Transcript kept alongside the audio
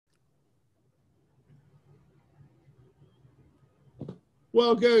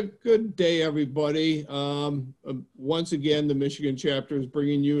Well, good day, everybody. Once again, the Michigan chapter is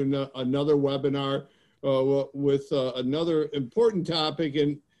bringing you another webinar with another important topic.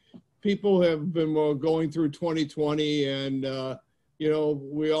 And people have been going through 2020, and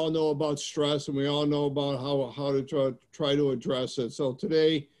we all know about stress, and we all know about how to try to address it. So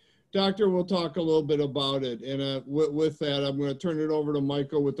today, Doctor, we'll talk a little bit about it. And with that, I'm going to turn it over to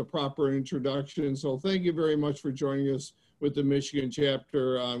Michael with the proper introduction. So thank you very much for joining us with the Michigan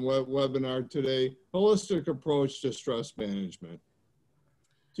chapter on webinar today, Holistic Approach to Stress Management.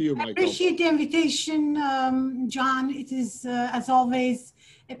 To you, Michael. I appreciate the invitation, John. It is, as always,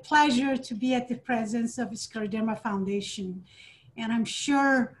 a pleasure to be at the presence of Scleroderma Foundation. And I'm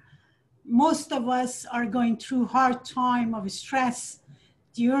sure most of us are going through hard time of stress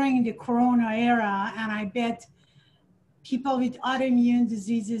during the Corona era. And I bet people with autoimmune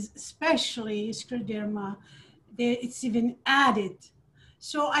diseases, especially scleroderma, it's even added.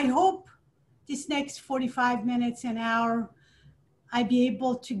 So I hope this next 45 minutes, an hour, I'll be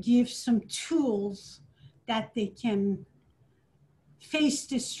able to give some tools that they can face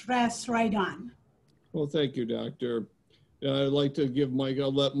the stress right on. Well, thank you, Doctor. I'd like to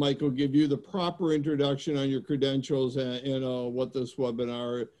let Michael give you the proper introduction on your credentials and what this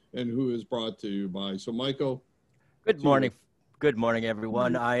webinar and who is brought to you by. So Michael. Good morning. Good morning,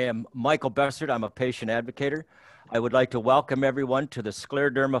 everyone. I am Michael Bessert. I'm a patient advocate. I would like to welcome everyone to the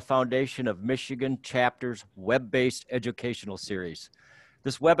Scleroderma Foundation of Michigan Chapter's web-based educational series.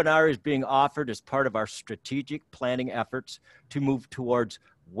 This webinar is being offered as part of our strategic planning efforts to move towards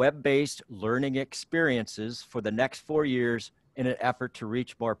web-based learning experiences for the next 4 years in an effort to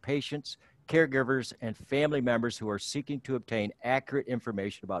reach more patients, caregivers, and family members who are seeking to obtain accurate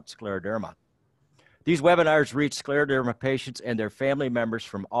information about scleroderma. These webinars reach scleroderma patients and their family members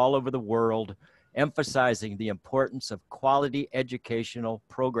from all over the world, emphasizing the importance of quality educational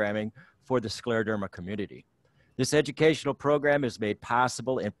programming for the scleroderma community. This educational program is made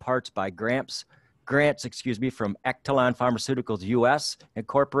possible in parts by grants from Ectelon Pharmaceuticals US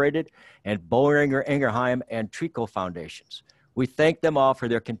Incorporated and Boehringer Ingelheim and Trico Foundations. We thank them all for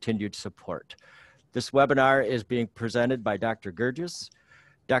their continued support. This webinar is being presented by Dr. Girgis.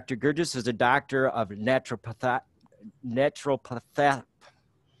 Dr. Girgis is a doctor of naturopathic.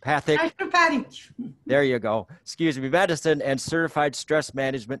 There you go. Excuse me, medicine and certified stress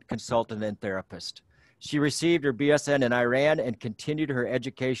management consultant and therapist. She received her BSN in Iran and continued her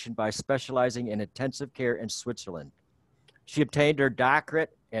education by specializing in intensive care in Switzerland. She obtained her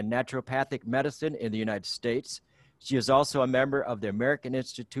doctorate in naturopathic medicine in the United States. She is also a member of the American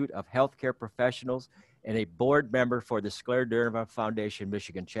Institute of Healthcare Professionals and a board member for the Scleroderma Foundation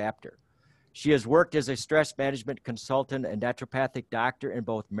Michigan chapter. She has worked as a stress management consultant and naturopathic doctor in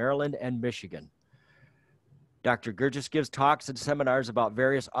both Maryland and Michigan. Dr. Girgis gives talks and seminars about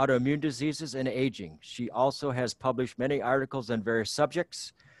various autoimmune diseases and aging. She also has published many articles on various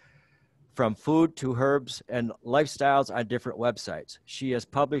subjects, from food to herbs and lifestyles on different websites. She has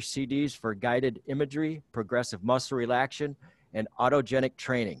published CDs for guided imagery, progressive muscle relaxation, and autogenic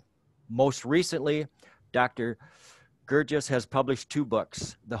training. Most recently, Dr. Girgis has published 2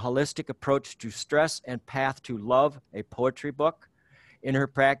 books, The Holistic Approach to Stress and Path to Love, a poetry book. In her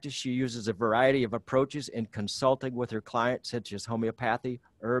practice, she uses a variety of approaches in consulting with her clients, such as homeopathy,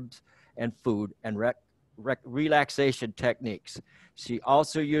 herbs, and food, and relaxation techniques. She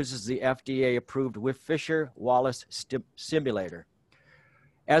also uses the FDA-approved Fisher-Wallace simulator.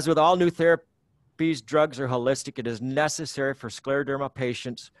 As with all new therapies, drugs are holistic. It is necessary for scleroderma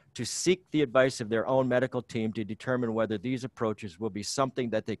patients to seek the advice of their own medical team to determine whether these approaches will be something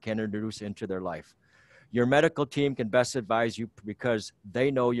that they can introduce into their life. Your medical team can best advise you because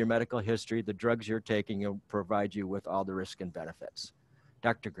they know your medical history, the drugs you're taking, and provide you with all the risk and benefits.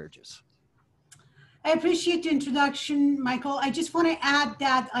 Dr. Girgis. I appreciate the introduction, Michael. I just want to add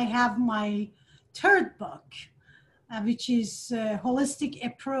that I have my 3rd book, which is Holistic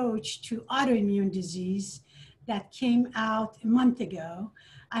Approach to Autoimmune Disease, that came out a month ago.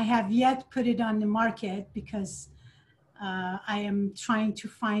 I have yet put it on the market because I am trying to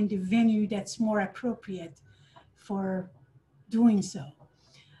find a venue that's more appropriate for doing so.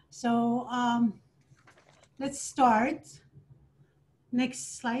 So let's start.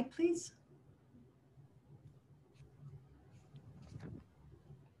 Next slide, please.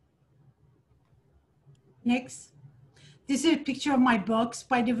 Next. This is a picture of my books,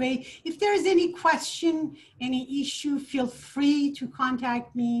 by the way. If there's any question, any issue, feel free to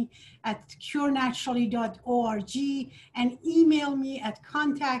contact me at curenaturally.org and email me at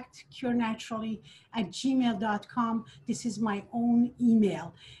contactcurenaturally@gmail.com. This is my own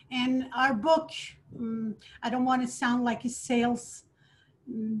email. And our book, I don't want to sound like a sales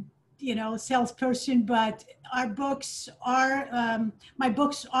you know, salesperson, but our books are, my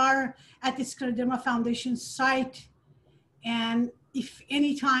books are at the Scleroderma Foundation site. And if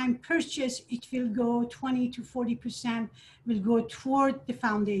anytime purchase, it will go 20 to 40% will go toward the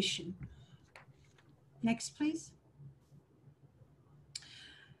foundation. Next, please.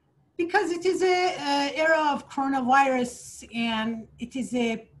 Because it is a era of coronavirus and it is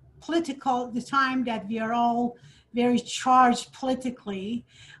a political, the time that we are all very charged politically,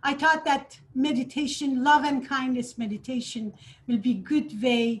 I thought that meditation, love and kindness meditation will be a good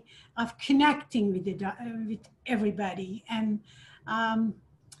way of connecting with everybody. And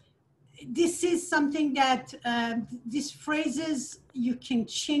this is something that, these phrases, you can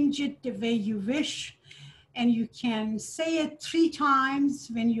change it the way you wish. And you can say it 3 times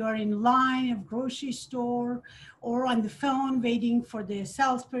when you are in line of grocery store or on the phone waiting for the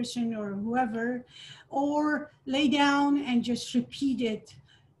salesperson or whoever, or lay down and just repeat it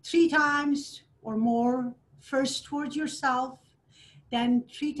 3 times or more, first toward yourself, then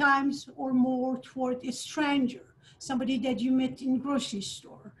 3 times or more toward a stranger, somebody that you met in grocery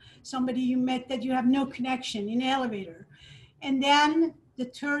store, somebody you met that you have no connection in elevator. And then the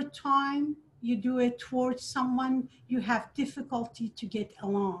 3rd time, you do it towards someone you have difficulty to get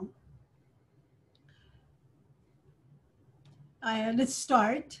along. Let's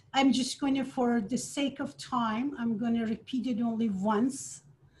start. I'm just going to, for the sake of time, I'm going to repeat it only once.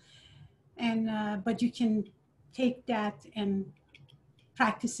 And, but you can take that and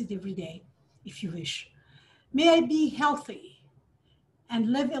practice it every day if you wish. May I be healthy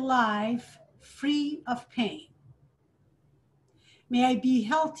and live a life free of pain. May I be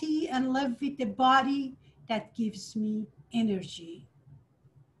healthy and live with a body that gives me energy.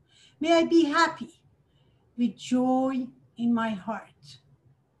 May I be happy with joy in my heart.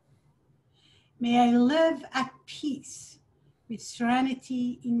 May I live at peace with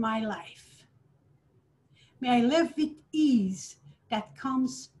serenity in my life. May I live with ease that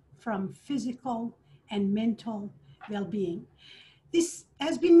comes from physical and mental well-being. This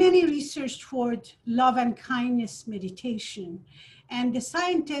has been many research toward love and kindness meditation. And the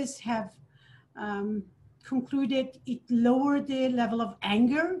scientists have concluded it lowered the level of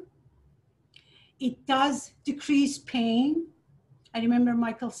anger. It does decrease pain. I remember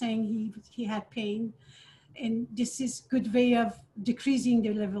Michael saying he had pain. And this is a good way of decreasing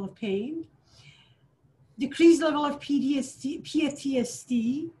the level of pain. Decreased level of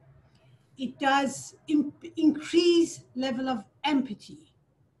PTSD. It does increase level of empathy.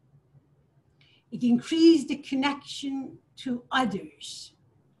 It increased the connection to others.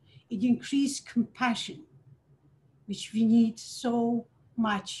 It increased compassion, which we need so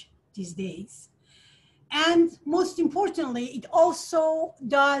much these days. And most importantly, it also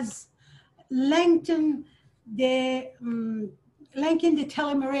does lengthen the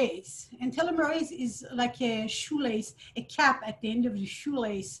telomerase. And telomerase is like a shoelace, a cap at the end of the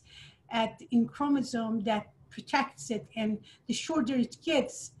shoelace in chromosome that protects it. And the shorter it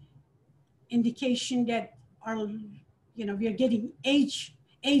gets, indication that we are getting age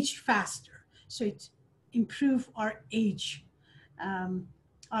faster. So it improves our age,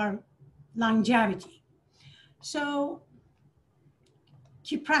 our longevity. So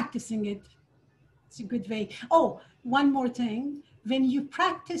keep practicing it. It's a good way. Oh, one more thing. When you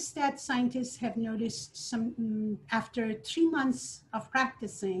practice that, scientists have noticed after 3 months of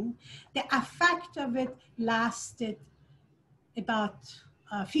practicing, the effect of it lasted about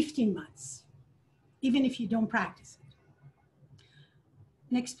 15 months, even if you don't practice it.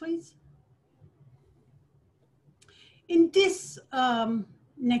 Next, please. In this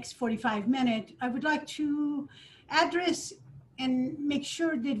next 45 minutes, I would like to address and make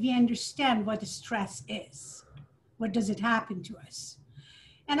sure that we understand what the stress is. What does it happen to us?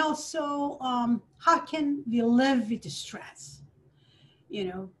 And also, how can we live with the stress?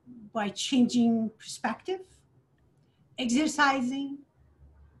 By changing perspective, exercising,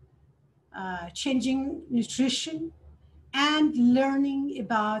 changing nutrition, and learning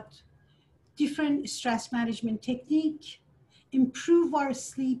about different stress management technique, improve our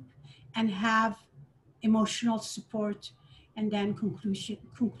sleep, and have emotional support, and then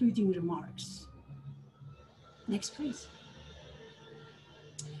concluding remarks. Next, please.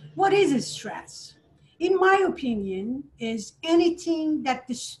 What is stress? In my opinion, is anything that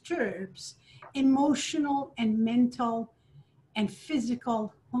disturbs emotional and mental and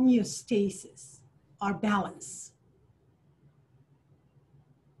physical homeostasis or balance.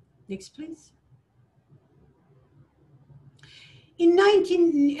 Next, please. In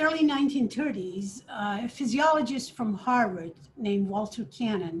early 1930s, a physiologist from Harvard named Walter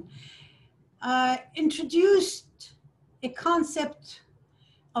Cannon introduced a concept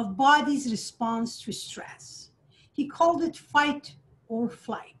of body's response to stress. He called it fight or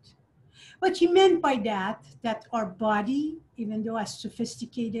flight. What he meant by that our body, even though as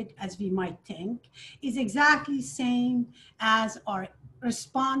sophisticated as we might think, is exactly the same as our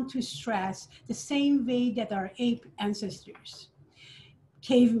respond to stress, the same way that our ape ancestors,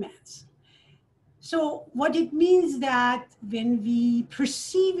 cavemen. So what it means that when we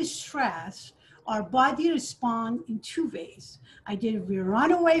perceive stress, our body responds in two ways. Either we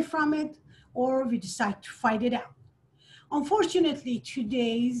run away from it or we decide to fight it out. Unfortunately,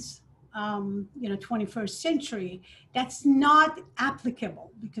 today's 21st century, that's not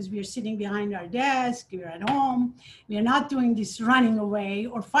applicable because we are sitting behind our desk, we're at home, we are not doing this running away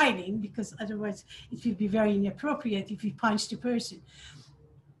or fighting, because otherwise it would be very inappropriate if we punch the person.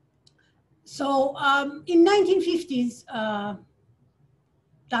 So in 1950s,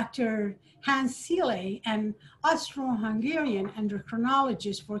 Dr. Hans Seele, an Austro-Hungarian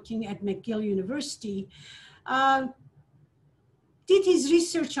endocrinologist working at McGill University, did his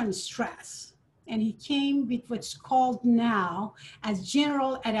research on stress, and he came with what's called now as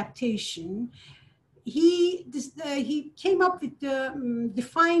general adaptation. He came up with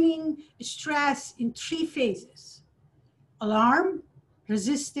defining stress in three phases: alarm,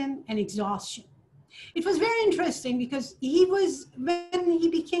 resistance, and exhaustion. It was very interesting because when he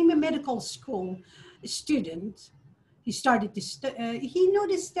became a medical school student, he started to, he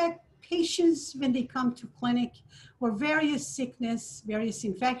noticed that patients, when they come to clinic for various sickness, various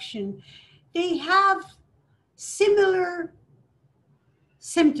infection, they have similar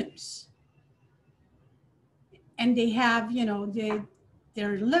symptoms. And they have,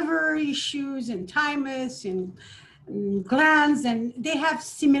 their liver issues and thymus and glands, and they have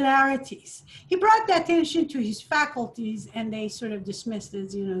similarities. He brought the attention to his faculties, and they sort of dismissed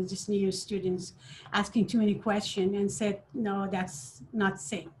as, just new students asking too many questions, and said, no, that's not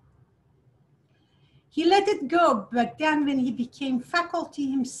same. He let it go, but then when he became faculty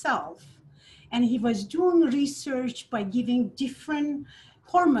himself, and he was doing research by giving different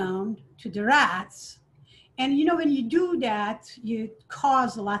hormone to the rats, and when you do that, you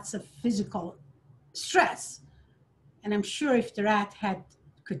cause lots of physical stress. And I'm sure if the rat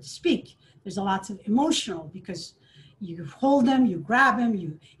could speak, there's a lots of emotional, because you hold them, you grab them,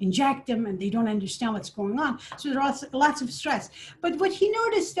 you inject them, and they don't understand what's going on. So there's lots of stress. But what he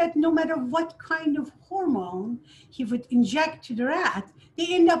noticed that no matter what kind of hormone he would inject to the rat, they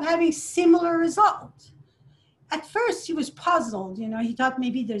end up having similar results. At first, he was puzzled. He thought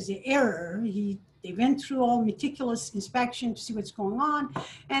maybe there's an error. They went through all meticulous inspection to see what's going on,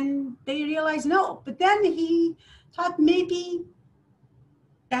 and they realized no. But then he thought maybe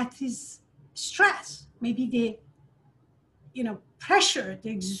that is stress. Maybe the pressure,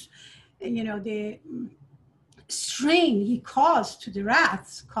 the strain he caused to the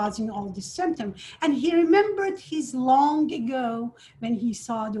rats, causing all these symptoms. And he remembered his long ago when he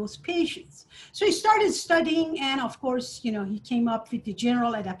saw those patients. So he started studying, and of course, he came up with the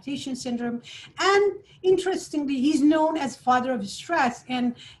general adaptation syndrome. And interestingly, he's known as father of stress.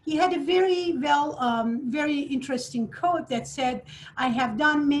 And he had a very interesting quote that said, "I have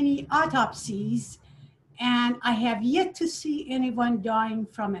done many autopsies, and I have yet to see anyone dying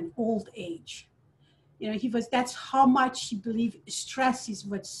from an old age." That's how much he believed stress is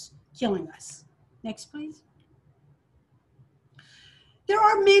what's killing us. Next, please. There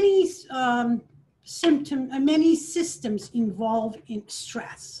are many many systems involved in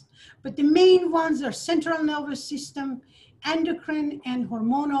stress, but the main ones are central nervous system, endocrine and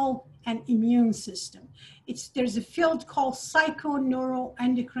hormonal, and immune system. There's a field called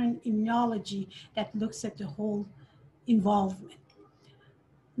psychoneuroendocrine immunology that looks at the whole involvement.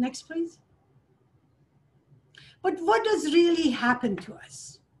 Next, please. But what does really happen to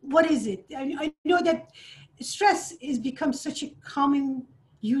us? What is it? I know that stress has become such a common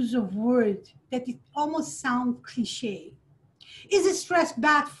use of word that it almost sounds cliche. Is stress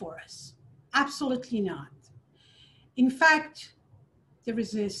bad for us? Absolutely not. In fact, there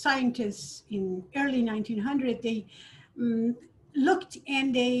was a scientist in early 1900, they looked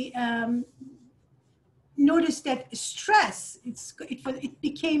and they noticed that stress, it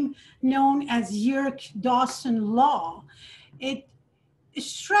became known as Yerkes-Dawson law.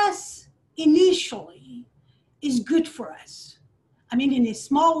 Stress initially is good for us. I mean, in a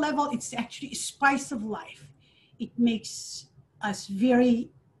small level, it's actually a spice of life. It makes us very,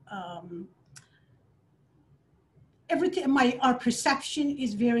 our perception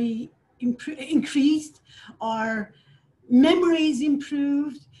is very increased, our memory is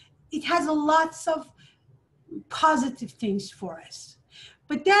improved. It has lots of positive things for us.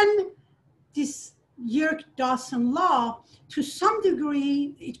 But then this Yerkes-Dawson law, to some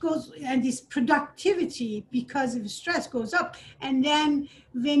degree, it goes, and this productivity because of stress goes up. And then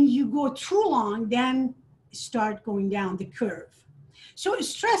when you go too long, then start going down the curve. So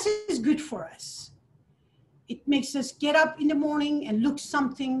stress is good for us. It makes us get up in the morning and look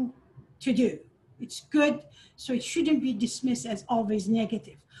something to do. It's good, so it shouldn't be dismissed as always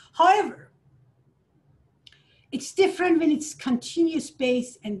negative. However, it's different when it's continuous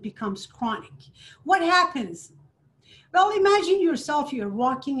based and becomes chronic. What happens? Well, imagine yourself, you're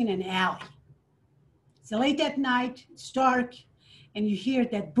walking in an alley. It's late at night, it's dark, and you hear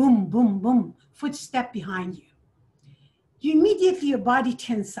that boom, boom, boom, footstep behind you. You immediately, your body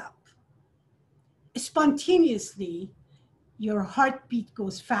tenses up. Spontaneously, your heartbeat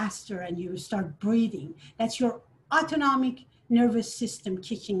goes faster and you start breathing. That's your autonomic nervous system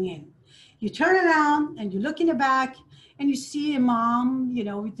kicking in. You turn around and you look in the back and you see a mom, you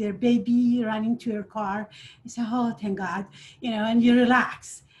know, with their baby running to her car. You say, oh, thank God, you know, and you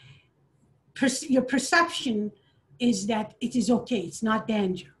relax. Your perception is that it is okay, it's not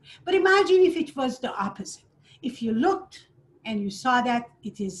danger. But imagine if it was the opposite. If you looked and you saw that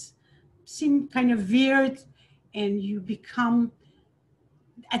it is seemed kind of weird, and you become,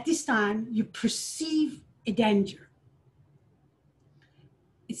 at this time, you perceive a danger.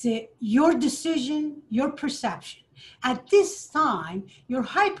 It's your decision, your perception. At this time, your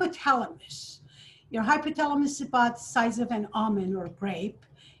hypothalamus is about the size of an almond or grape,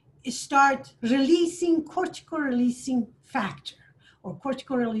 start releasing cortical-releasing factor or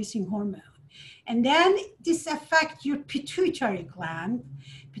cortical-releasing hormone. And then this affects your pituitary gland.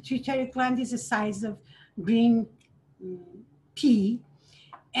 Pituitary gland is the size of green pea.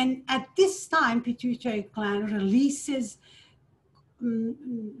 And at this time, pituitary gland releases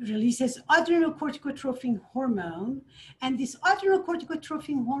adrenocorticotrophin hormone. And this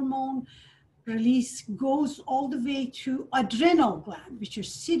adrenocorticotrophin hormone release goes all the way to adrenal gland, which are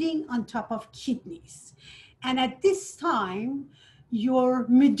sitting on top of kidneys. And at this time, your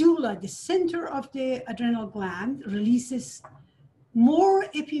medulla, the center of the adrenal gland, releases more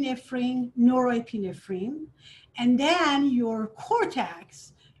epinephrine, norepinephrine, and then your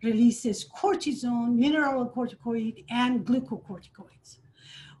cortex releases cortisone, mineralocorticoid, and glucocorticoids.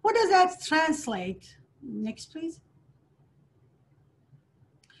 What does that translate? Next, please.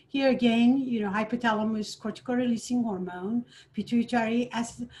 Here again, you know, hypothalamus, cortical-releasing hormone, pituitary,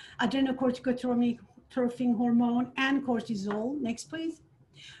 adrenocorticotrophin hormone, and cortisol. Next, please.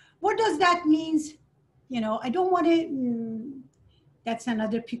 What does that mean? You know, I don't want to, that's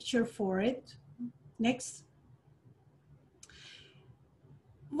another picture for it. Next.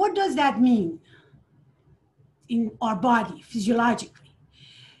 What does that mean in our body, physiologically?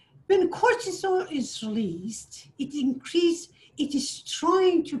 When cortisol is released, it is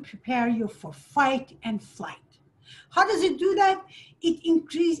trying to prepare you for fight and flight. How does it do that? It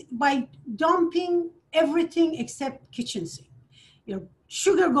increases by dumping everything except kitchen sink. Your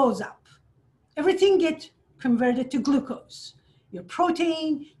sugar goes up. Everything gets converted to glucose. Your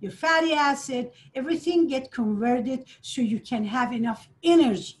protein, your fatty acid, everything gets converted so you can have enough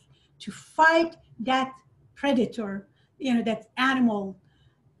energy to fight that predator, you know, that animal,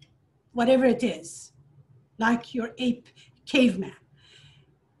 whatever it is, like your ape, caveman.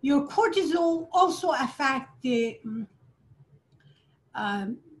 Your cortisol also affects the,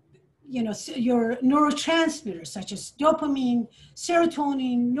 you know, your neurotransmitters such as dopamine,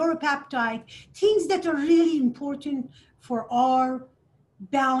 serotonin, neuropeptide, things that are really important for our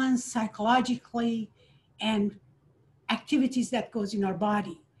balance psychologically and activities that goes in our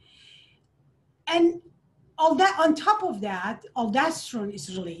body. And all that, on top of that, aldosterone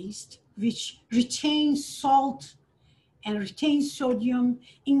is released, which retains salt and retains sodium,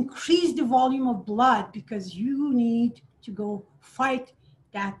 increase the volume of blood because you need to go fight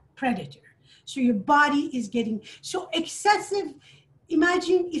that predator. So your body is getting, so excessive,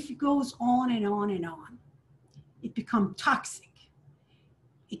 imagine if it goes on and on and on. It becomes toxic.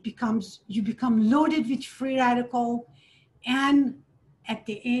 It becomes, you become loaded with free radical, and at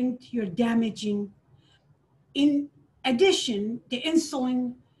the end, you're damaging. In addition, the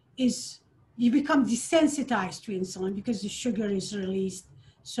insulin is, you become desensitized to insulin because the sugar is released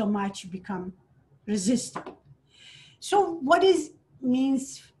so much, you become resistant. So what is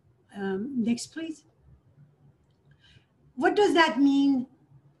means, next please. What does that mean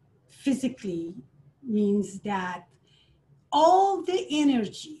physically? Means that all the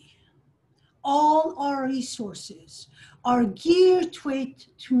energy, all our resources are geared to it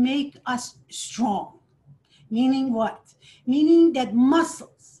to make us strong. Meaning what? Meaning that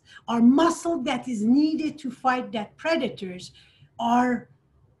muscles, our muscle that is needed to fight that predators are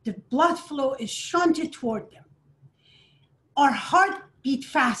the blood flow is shunted toward them. Our heart beat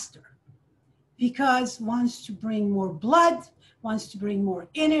faster because wants to bring more blood, wants to bring more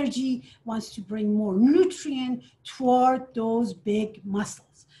energy, wants to bring more nutrient toward those big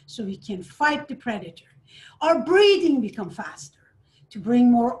muscles so we can fight the predator. Our breathing becomes faster to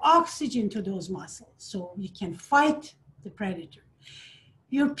bring more oxygen to those muscles so we can fight the predator.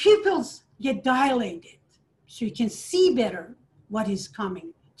 Your pupils get dilated so you can see better what is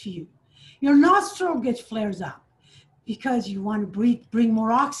coming to you. Your nostril gets flares up because you want to breathe, bring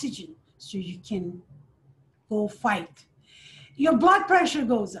more oxygen so you can go fight. Your blood pressure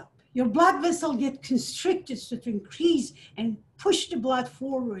goes up. Your blood vessel gets constricted so to increase and push the blood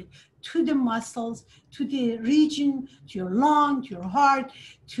forward to the muscles, to the region, to your lung, to your heart,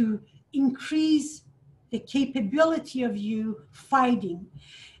 to increase the capability of you fighting.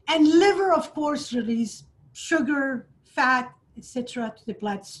 And liver, of course, release sugar, fat, etc. to the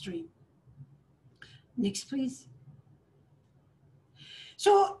bloodstream. Next, please.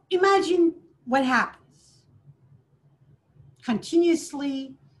 So imagine what happens.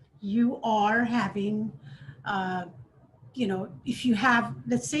 Continuously, you are having, if you have,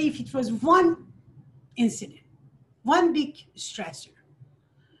 let's say if it was one incident, one big stressor,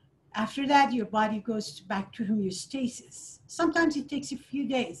 after that, your body goes back to homeostasis. Sometimes it takes a few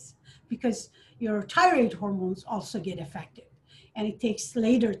days because your thyroid hormones also get affected and it takes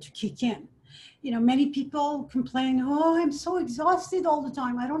later to kick in. Many people complain, oh, I'm so exhausted all the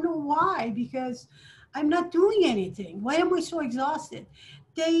time. I don't know why, because I'm not doing anything. Why am I so exhausted?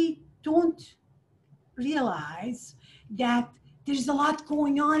 They don't realize that there's a lot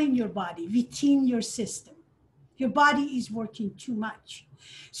going on in your body, within your system. Your body is working too much.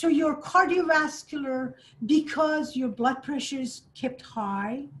 So your cardiovascular, because your blood pressure is kept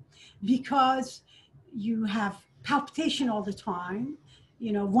high, because you have palpitation all the time,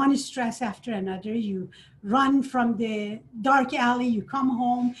 one stress after another, you run from the dark alley, you come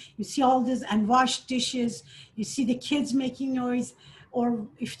home, you see all these unwashed dishes, you see the kids making noise, or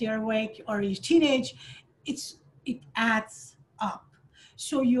if they're awake, or you're teenage, it adds up.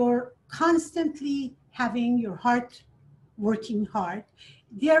 So you're constantly having your heart working hard,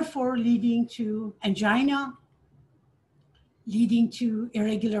 therefore leading to angina, leading to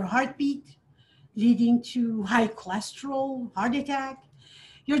irregular heartbeat, leading to high cholesterol, heart attack.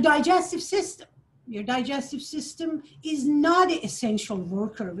 Your digestive system is not an essential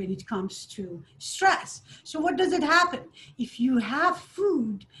worker when it comes to stress. So what does it happen? If you have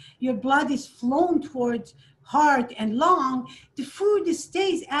food, your blood is flown towards heart and lung, the food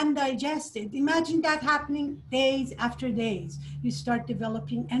stays undigested. Imagine that happening days after days. You start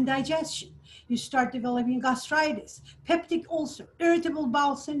developing indigestion. You start developing gastritis, peptic ulcer, irritable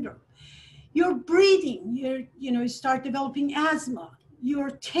bowel syndrome. Your breathing, you start developing asthma.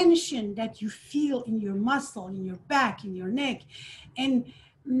 Your tension that you feel in your muscle, in your back, in your neck, and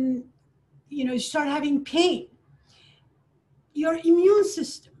you start having pain. Your immune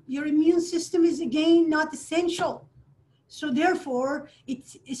system is again not essential. So therefore, it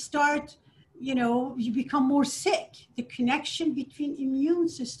starts, you become more sick. The connection between immune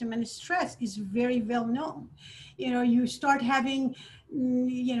system and stress is very well known. You start having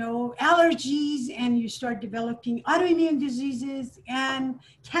allergies, and you start developing autoimmune diseases and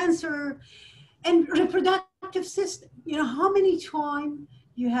cancer and reproductive system. How many times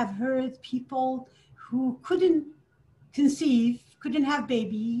you have heard people who couldn't conceive, couldn't have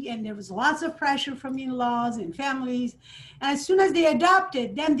baby, and there was lots of pressure from in-laws and families. And as soon as they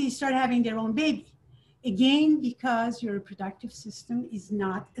adopted, then they start having their own baby. Again, because your reproductive system is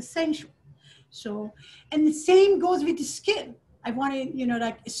not essential. So, and the same goes with the skin. I want to,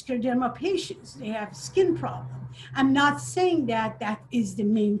 like Scleroderma patients, they have skin problem. I'm not saying that is the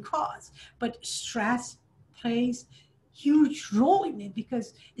main cause, but stress plays huge role in it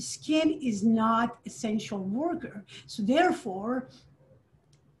because skin is not essential worker. So therefore,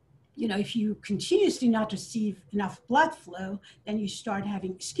 if you continuously not receive enough blood flow, then you start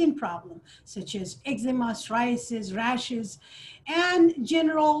having skin problems such as eczema, psoriasis, rashes, and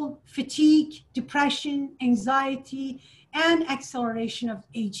general fatigue, depression, anxiety, and acceleration of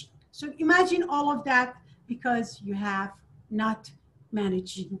aging. So imagine all of that because you are not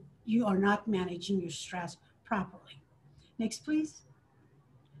managing your stress properly. Next, please.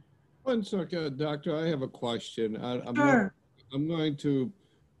 1 second, doctor, I have a question. Sure. I'm going to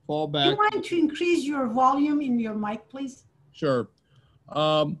fall back. Do you mind to increase your volume in your mic, please? Sure.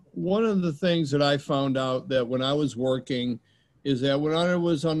 One of the things that I found out that when I was working is that when I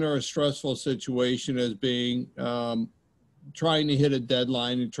was under a stressful situation as being trying to hit a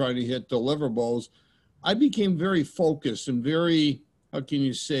deadline and trying to hit deliverables, I became very focused and very how can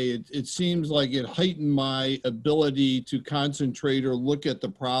you say it? It seems like it heightened my ability to concentrate or look at the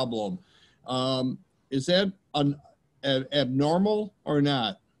problem. Is that abnormal or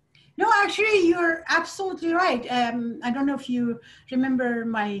not? No, actually, you're absolutely right. I don't know if you remember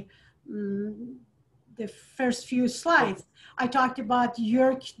my the first few slides. I talked about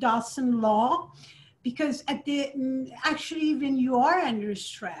Yerkes-Dawson law, because at the actually, when you are under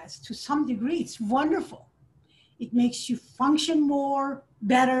stress, to some degree, it's wonderful. It makes you function more,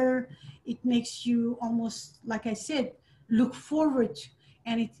 better. It makes you almost, like I said, look forward,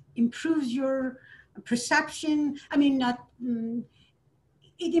 and it improves your perception. I mean, not.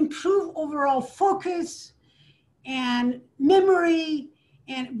 It improves overall focus and memory,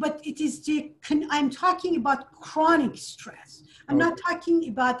 but it is I'm talking about chronic stress. I'm not talking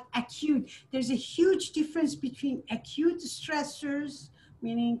about acute. There's a huge difference between acute stressors,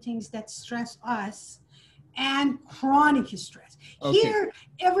 meaning things that stress us, and chronic stress. Okay. Here,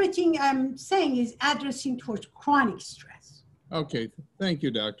 everything I'm saying is addressing towards chronic stress. Okay, thank you,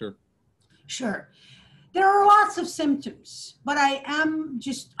 doctor. Sure. There are lots of symptoms, but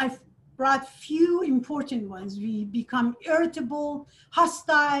I've brought few important ones. We become irritable,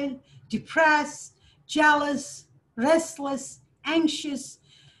 hostile, depressed, jealous, restless, anxious,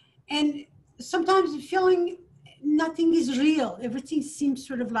 and sometimes feeling nothing is real. Everything seems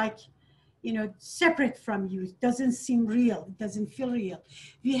sort of like, separate from you. It doesn't seem real. It doesn't feel real.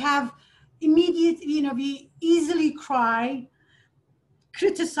 We have immediate, we easily cry,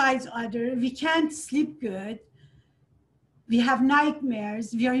 criticize others, we can't sleep good, we have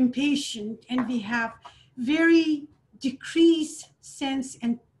nightmares, we are impatient, and we have very decreased sense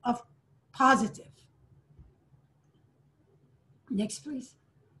of positive. Next, please.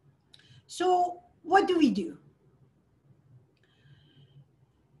 So what do we do?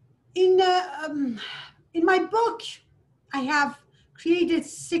 In my book, I have created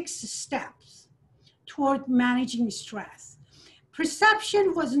 6 steps toward managing stress.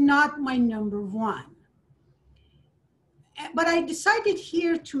 Perception was not my number 1. But I decided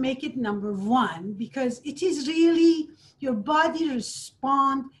here to make it number 1 because it is really your body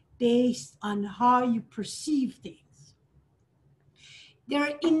respond based on how you perceive things.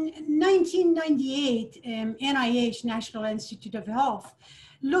 There, in 1998, NIH, National Institute of Health,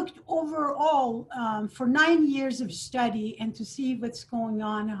 looked overall for 9 years of study and to see what's going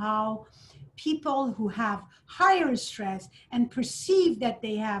on, how people who have higher stress and perceive that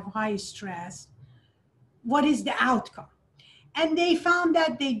they have high stress, what is the outcome? And they found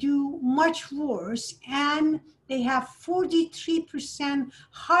that they do much worse, and they have 43%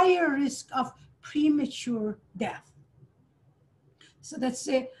 higher risk of premature death. So that's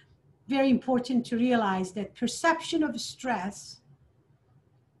very important to realize that perception of stress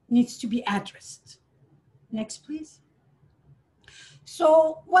needs to be addressed. Next, please.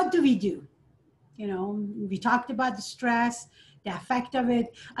 So what do? We talked about the stress, the effect of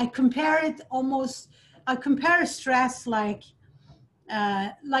it. I compare stress like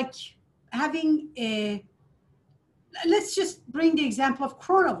having let's just bring the example of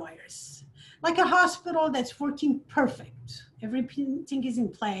coronavirus, like a hospital that's working perfect. Everything is in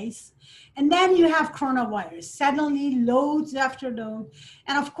place. And then you have coronavirus, suddenly loads after load.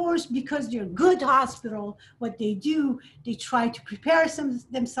 And of course, because they're a good hospital, what they do, they try to prepare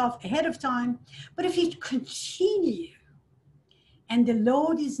themselves ahead of time. But if you continue and the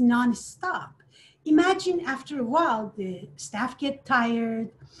load is nonstop, imagine after a while, the staff get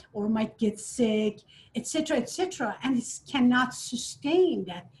tired or might get sick, et cetera, and it cannot sustain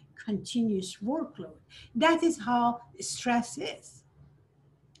that continuous workload. That is how stress is.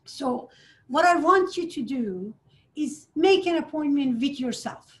 So what I want you to do is make an appointment with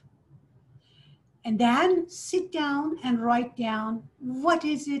yourself. And then sit down and write down, what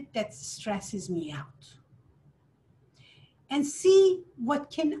is it that stresses me out? And see,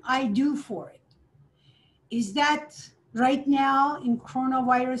 what can I do for it? Is that right now in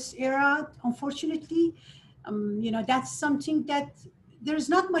coronavirus era, unfortunately, that's something that there's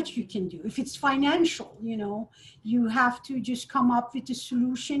not much you can do. If it's financial, you have to just come up with a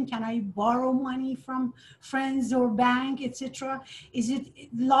solution. Can I borrow money from friends or bank, etc.? Is it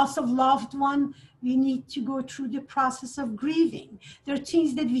loss of loved one? We need to go through the process of grieving. There are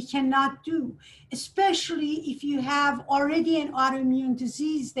things that we cannot do, especially if you have already an autoimmune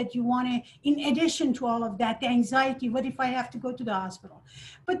disease that you want to, in addition to all of that, the anxiety, what if I have to go to the hospital?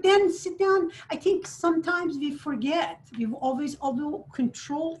 But then sit down. I think sometimes we forget. Although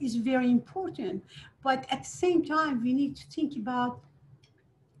control is very important, but at the same time, we need to think about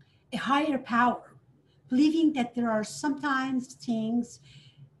a higher power, believing that there are sometimes things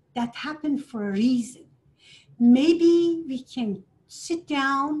that happen for a reason. Maybe we can sit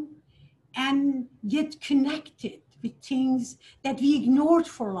down and get connected with things that we ignored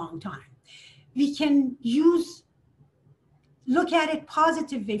for a long time. We can look at it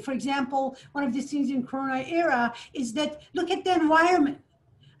positive way. For example, one of the things in Corona era is that look at the environment.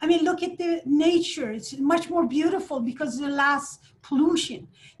 I mean, look at the nature. It's much more beautiful because of the less pollution.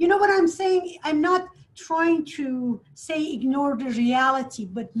 You know what I'm saying? I'm not trying to say ignore the reality,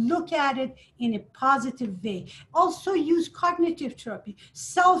 but look at it in a positive way. Also use cognitive therapy,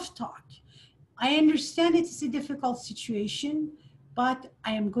 self-talk. I understand it is a difficult situation, but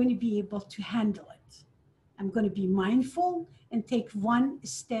I am going to be able to handle it. I'm going to be mindful and take one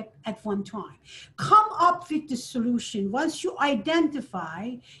step at one time. Come up with the solution. Once you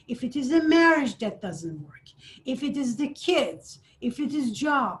identify if it is a marriage that doesn't work, if it is the kids, if it is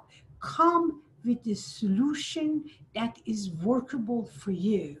job, come with the solution that is workable for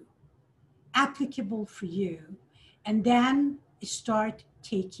you, applicable for you, and then start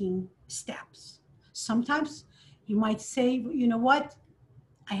taking steps. Sometimes you might say, you know what,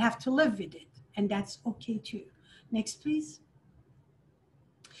 I have to live with it, and that's okay too. Next, please.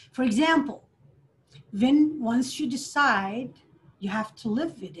 For example, once you decide you have to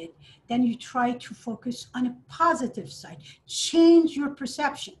live with it, then you try to focus on a positive side. Change your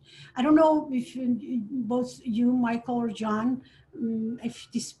perception. I don't know if both you, Michael or John, if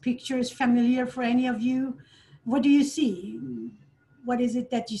this picture is familiar for any of you. What do you see? What is it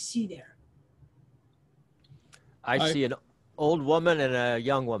that you see there? I see an old woman and a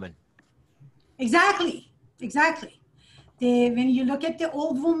young woman. Exactly, exactly. When you look at the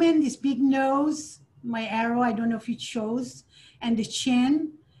old woman, this big nose, my arrow, I don't know if it shows, and the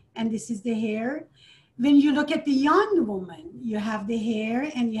chin, and this is the hair. When you look at the young woman, you have the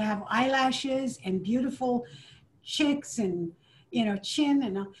hair and you have eyelashes and beautiful cheeks and, you know, chin.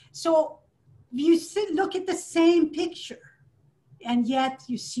 And so you look at the same picture, and yet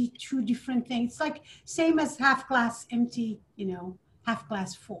you see two different things. It's like same as half glass empty, you know, half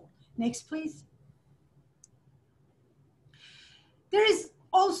glass full. Next, please. There is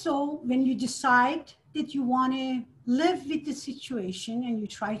also, when you decide that you want to live with the situation and you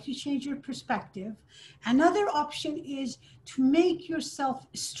try to change your perspective, another option is to make yourself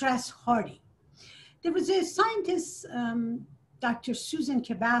stress hardy. There was a scientist, Dr. Susan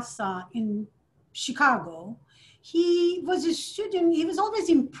Cabasa in Chicago. He was a student, he was always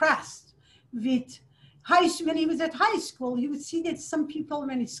impressed with when he was at high school, he would see that some people,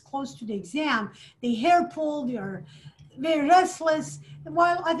 when it's close to the exam, they hair pull, they're very restless,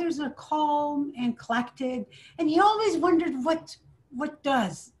 while others are calm and collected. And he always wondered what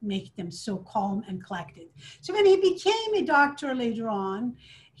does make them so calm and collected. So when he became a doctor later on,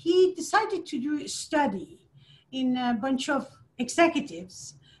 he decided to do a study in a bunch of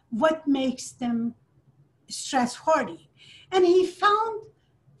executives, what makes them stress hardy. And he found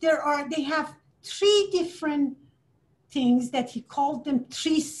they have 3 different things that he called them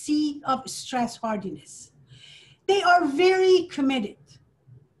 3C of stress hardiness. They are very committed.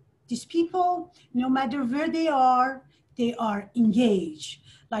 These people, no matter where they are engaged.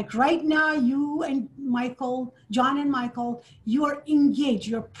 Like right now, you and Michael, John and Michael, you are engaged,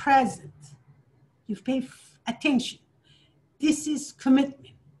 you're present. You pay attention. This is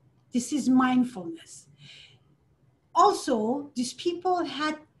commitment. This is mindfulness. Also, these people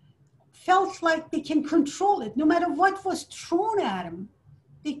felt like they can control it. No matter what was thrown at them,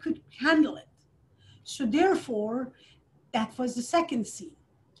 they could handle it. So therefore, that was the second C.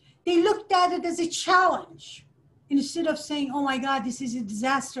 They looked at it as a challenge. Instead of saying, oh my God, this is a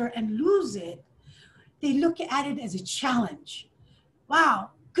disaster and lose it, they look at it as a challenge.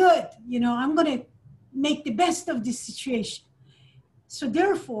 Wow, good, you know, I'm gonna make the best of this situation. So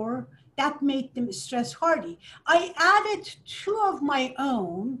therefore, that made them stress hardy. I added 2 of my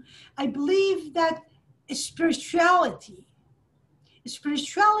own. I believe that spirituality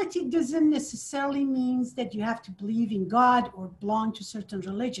doesn't necessarily mean that you have to believe in God or belong to a certain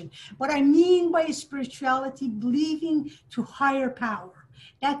religion. What I mean by spirituality, believing to higher power.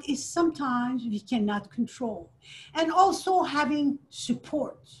 That is sometimes we cannot control. And also having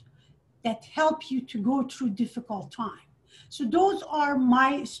support that help you to go through difficult time. So those are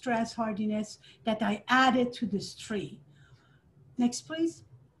my stress hardiness that I added to this 3. Next, please.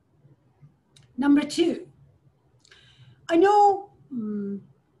 Number 2, I know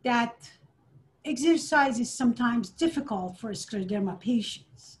that exercise is sometimes difficult for scleroderma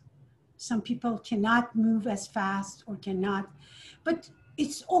patients. Some people cannot move as fast or cannot, but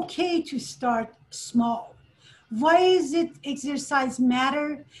it's okay to start small. Why is it exercise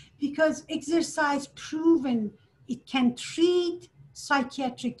matter? Because exercise proven it can treat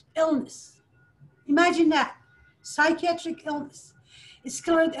psychiatric illness. Imagine that, psychiatric illness.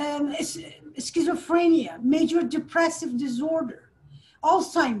 schizophrenia, major depressive disorder,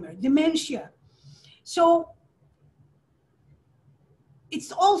 Alzheimer, dementia. So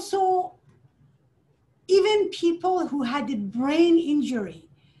it's also even people who had a brain injury,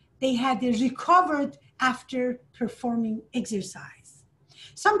 they had recovered after performing exercise.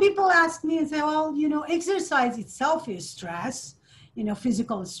 Some people ask me and say, well, you know, exercise itself is stress, you know,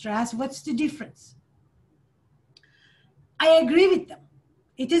 physical stress. What's the difference? I agree with them.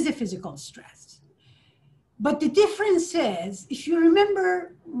 It is a physical stress. But the difference is, if you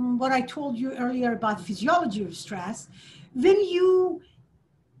remember what I told you earlier about physiology of stress, when you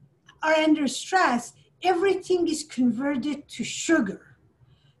are under stress, everything is converted to sugar.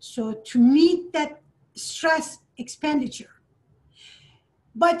 So to meet that stress expenditure.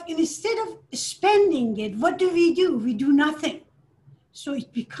 But instead of spending it, what do? We do nothing. So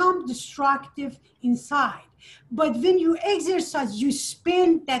it becomes destructive inside. But when you exercise, you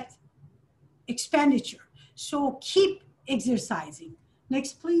spend that expenditure. So keep exercising.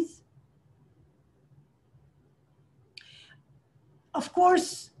 Next, please. Of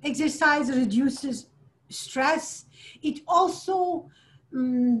course, exercise reduces stress. It also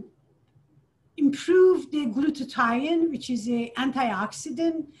improves the glutathione, which is an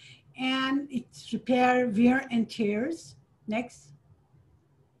antioxidant, and it repairs wear and tears. Next.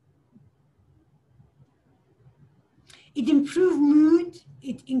 It improves mood.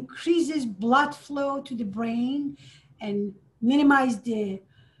 It increases blood flow to the brain and minimize the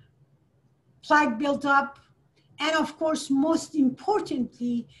plaque buildup. And of course, most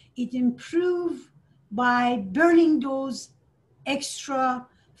importantly, it improves by burning those extra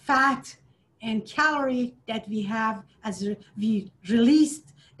fat and calorie that we have as we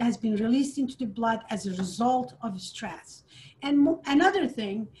released, that has been released into the blood as a result of stress. And another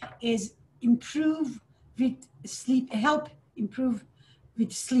thing is improve with sleep, help improve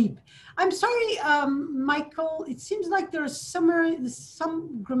with sleep. I'm sorry, Michael, it seems like there are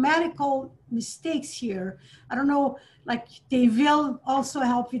some grammatical mistakes here. I don't know, like they will also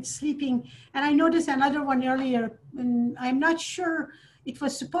help with sleeping. And I noticed another one earlier, and I'm not sure it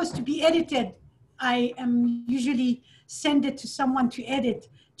was supposed to be edited. I am usually send it to someone to edit.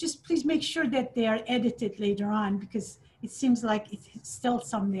 Just please make sure that they are edited later on, because it seems like it's still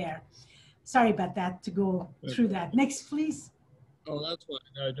some there. Sorry about that, to go through that. Next, please. Oh, that's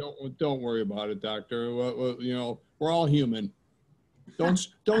fine. Don't worry about it, doctor. Well, you know, we're all human.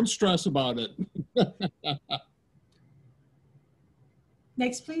 Don't stress about it.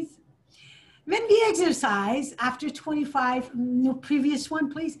 Next, please. When we exercise after 25, no, previous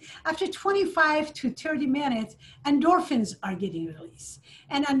one, please. After 25 to 30 minutes, endorphins are getting released.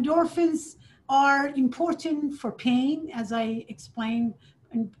 And endorphins are important for pain, as I explained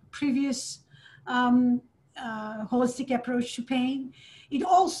in previous holistic approach to pain. It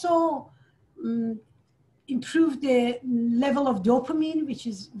also improve the level of dopamine, which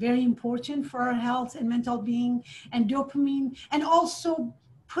is very important for our health and mental being, and dopamine, and also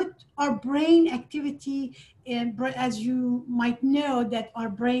put our brain activity in, as you might know, that our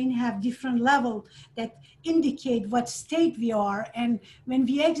brain have different levels that indicate what state we are. And when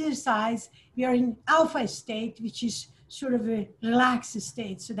we exercise, we are in alpha state, which is sort of a relaxed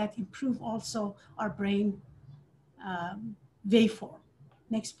state. So that improve also our brain waveform.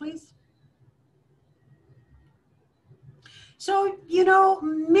 Next, please. So, you know,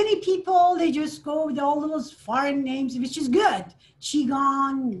 many people, they just go with all those foreign names, which is good.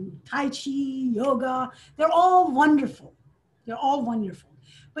 Qigong, Tai Chi, yoga, they're all wonderful. They're all wonderful.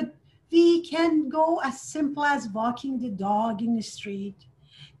 But we can go as simple as walking the dog in the street,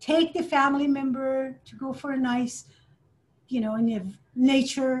 take the family member to go for a nice, you know, in the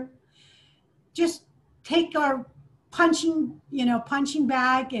nature, just take our punching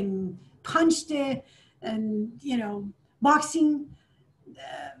bag and punch the, and, you know, boxing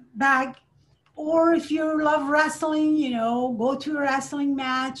bag. Or if you love wrestling, you know, go to a wrestling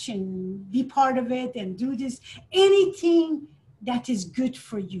match and be part of it and do this. Anything that is good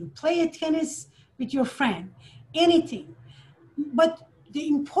for you. Play a tennis with your friend, anything. But the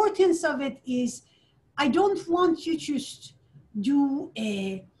importance of it is, I don't want you to just do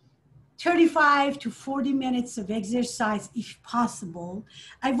a 35 to 40 minutes of exercise if possible.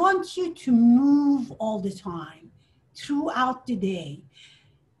 I want you to move all the time throughout the day.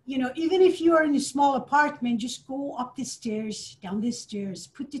 You know, even if you are in a small apartment, just go up the stairs, down the stairs,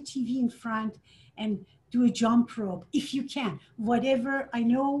 put the TV in front and do a jump rope if you can. Whatever, I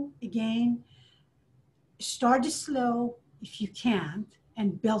know, again, start slow if you can't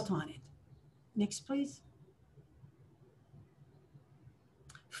and build on it. Next, please.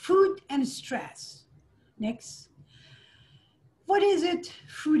 Food and stress. Next. What is it?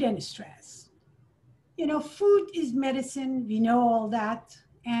 Food and stress. You know, food is medicine. We know all that.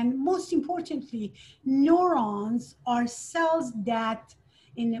 And most importantly, neurons are cells that,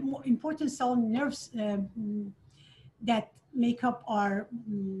 in a more important cell, nerves that make up our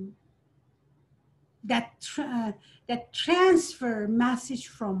that transfer message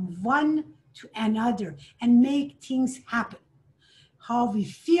from one to another and make things happen. How we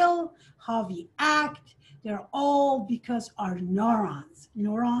feel, how we act, they're all because our neurons.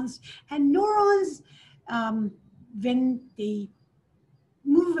 And neurons, when they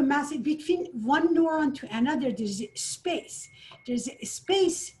move a message between one neuron to another, there's a space. There's a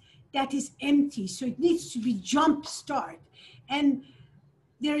space that is empty, so it needs to be jump start. And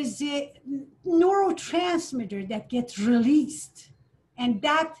there is a neurotransmitter that gets released, and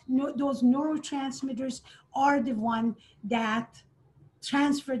those neurotransmitters are the one that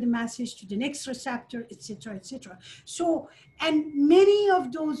transfer the message to the next receptor, et cetera, et cetera. So, and many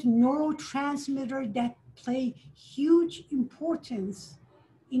of those neurotransmitters that play huge importance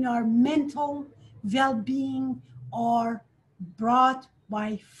in our mental well-being are brought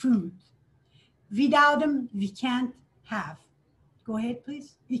by food. Without them, we can't have. Go ahead,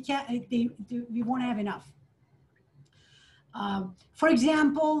 please. We can't. We won't have enough. For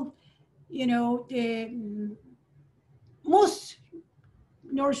example, you know, most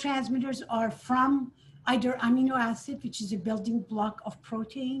neurotransmitters are from either amino acid, which is a building block of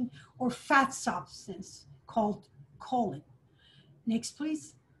protein, or fat substance called choline. Next,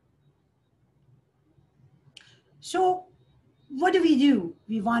 please. So what do?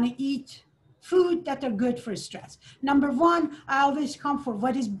 We want to eat food that are good for stress. Number one, I always come for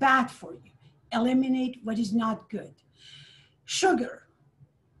what is bad for you. Eliminate what is not good. Sugar,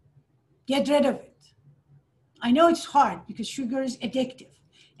 get rid of it. I know it's hard because sugar is addictive.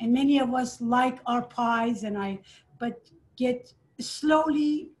 And many of us like our pies but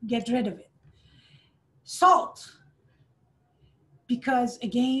slowly get rid of it. Salt, because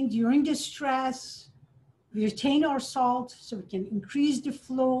again, during the stress, we retain our salt so we can increase the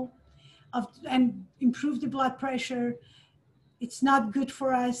flow and improve the blood pressure. It's not good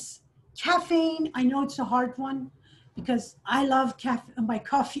for us. Caffeine, I know it's a hard one because I love my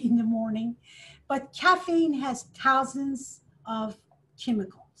coffee in the morning, but caffeine has thousands of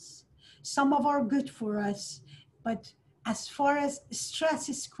chemicals. Some of are good for us, but as far as stress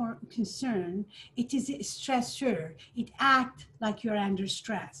is concerned, it is a stressor. It acts like you're under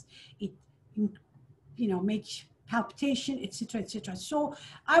stress. It, makes palpitation, etc., etc. So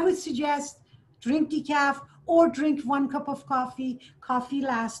I would suggest drink decaf or drink 1 cup of coffee. Coffee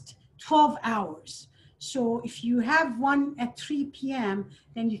lasts 12 hours. So if you have one at 3 p.m.,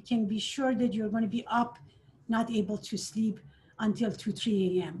 then you can be sure that you're going to be up, not able to sleep until 2,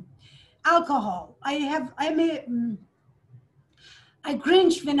 3 a.m. Alcohol. I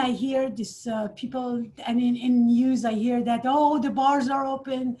cringe when I hear this people, and in news I hear that, oh, the bars are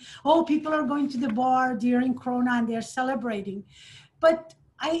open, oh, people are going to the bar during Corona and they're celebrating. But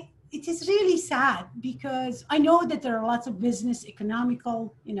it is really sad because I know that there are lots of business,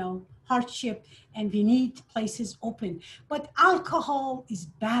 economical, hardship, and we need places open. But alcohol is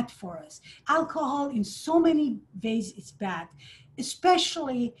bad for us. Alcohol in so many ways is bad,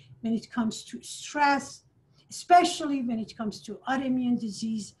 especially when it comes to stress, especially when it comes to autoimmune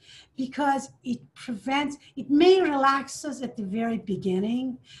disease, because it may relax us at the very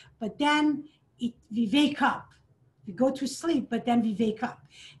beginning, but then we wake up. We go to sleep, but then we wake up.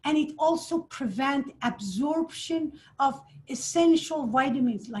 And it also prevents absorption of essential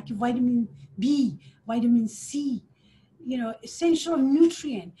vitamins like vitamin B, vitamin C, essential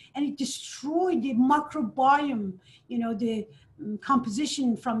nutrient. And it destroys the microbiome, the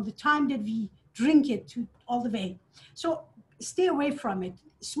composition from the time that we drink it to all the way. So stay away from it.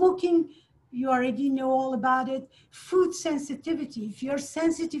 Smoking, you already know all about it. Food sensitivity, if you're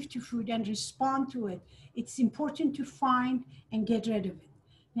sensitive to food and respond to it, it's important to find and get rid of it.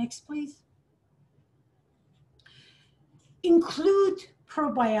 Next, please. Include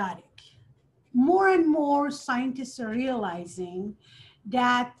probiotic. More and more scientists are realizing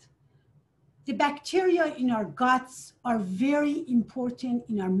that the bacteria in our guts are very important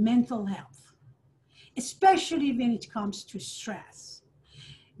in our mental health, especially when it comes to stress.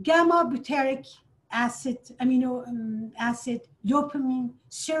 Gamma butyric acid, amino acid, dopamine,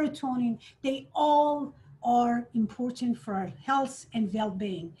 serotonin, they all are important for our health and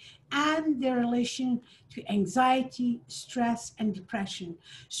well-being and their relation to anxiety, stress, and depression.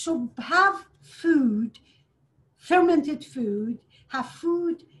 So have food, fermented food, have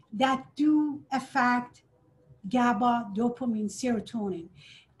food that do affect GABA, dopamine, serotonin.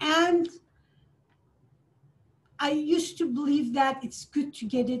 And I used to believe that it's good to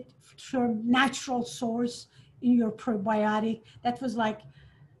get it from natural source in your probiotic. That was like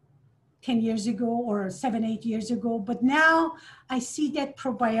 10 years ago or 7, 8 years ago. But now I see that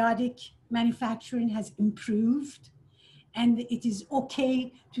probiotic manufacturing has improved and it is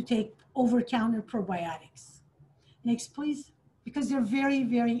okay to take over-counter probiotics. Next, please, because they're very,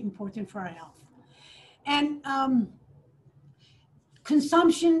 very important for our health. And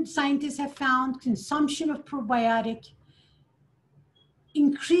consumption, scientists have found consumption of probiotic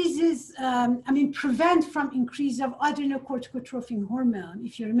increases, prevent from increase of adrenocorticotrophin hormone.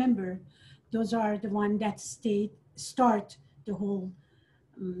 If you remember, those are the one that start the whole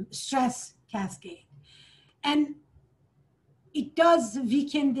stress cascade. And it does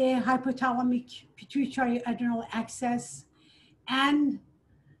weaken the hypothalamic pituitary adrenal axis, and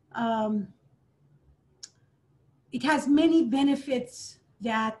it has many benefits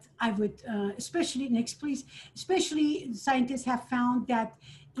that I would, especially, next please, especially scientists have found that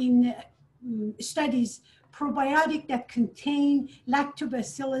in studies, probiotic that contain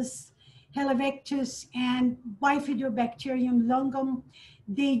lactobacillus helivectus and bifidobacterium longum,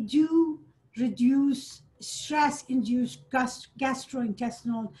 they do reduce stress-induced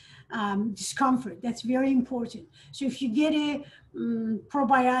gastrointestinal discomfort. That's very important. So if you get a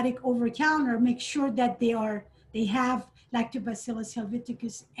probiotic over counter, make sure that they have lactobacillus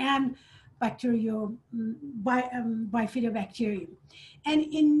helveticus and bifidobacterium.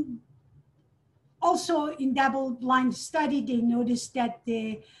 And also in double-blind study, they noticed that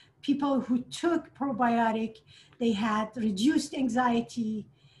the people who took probiotic, they had reduced anxiety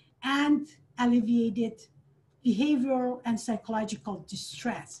and alleviated behavioral and psychological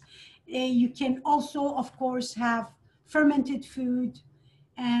distress. You can also, of course, have fermented food,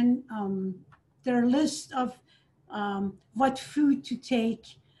 and there are lists of what food to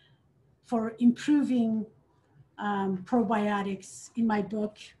take for improving probiotics in my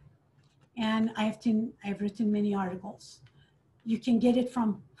book, and I've written many articles. You can get it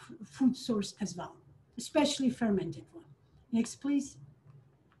from food source as well, especially fermented one. Next, please.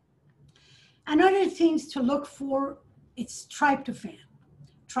 Another things to look for, it's tryptophan.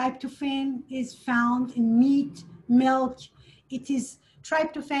 Tryptophan is found in meat, milk.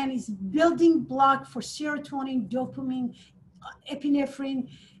 Tryptophan is building block for serotonin, dopamine, epinephrine,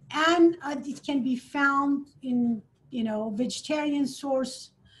 and it can be found in, vegetarian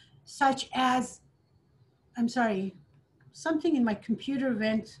source, such as, I'm sorry, something in my computer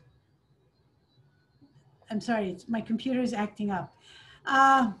went, I'm sorry, my computer is acting up.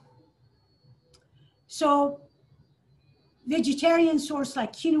 So vegetarian source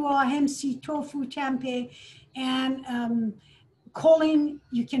like quinoa, hemp seed, tofu, tempeh, and choline,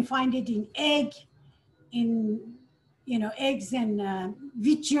 you can find it in egg, in eggs and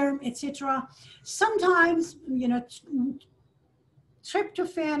wheat germ, etc. Sometimes,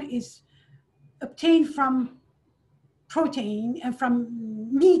 tryptophan is obtained from protein and from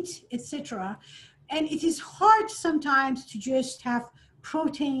meat, etc. And it is hard sometimes to just have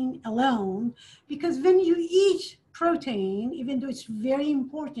protein alone, because when you eat protein, even though it's very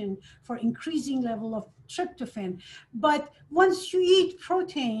important for increasing level of tryptophan, but once you eat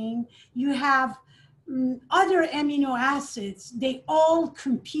protein, you have other amino acids. They all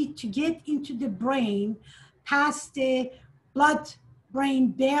compete to get into the brain, past the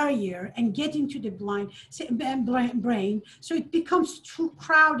blood-brain barrier, and get into the brain. So it becomes too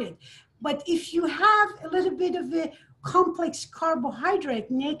crowded. But if you have a little bit of a complex carbohydrate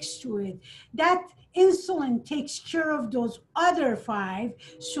next to it, that insulin takes care of those other 5,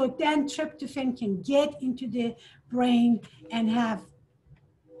 so then tryptophan can get into the brain and have,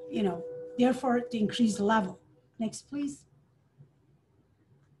 therefore the increased level. Next, please.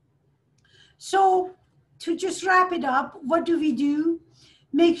 So to just wrap it up, what do?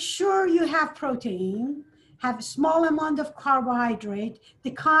 Make sure you have protein, have a small amount of carbohydrate,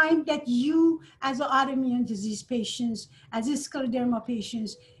 the kind that you as autoimmune disease patients, as scleroderma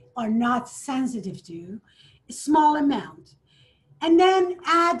patients are not sensitive to, a small amount. And then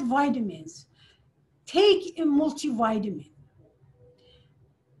add vitamins. Take a multivitamin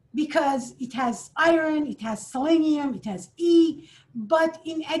because it has iron, it has selenium, it has E. But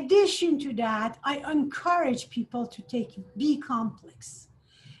in addition to that, I encourage people to take B complex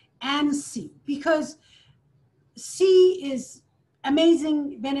and C, because C is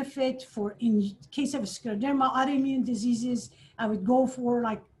amazing benefit for, in case of scleroderma, autoimmune diseases. I would go for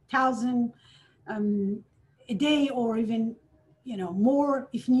like 1,000 a day, or even more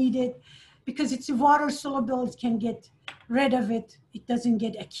if needed, because it's water soluble. It can get rid of it. It doesn't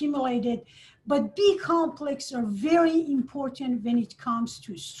get accumulated. But B complex are very important when it comes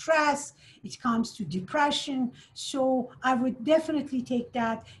to stress, it comes to depression. So I would definitely take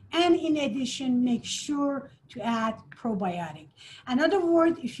that. And in addition, make sure to add probiotic. In other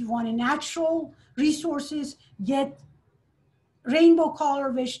words, if you want a natural resources, get rainbow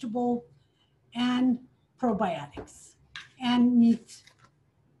color vegetable and probiotics and meat,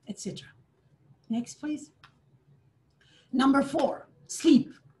 etc. Next, please. Number 4,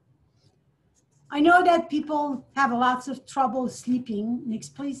 sleep. I know that people have lots of trouble sleeping.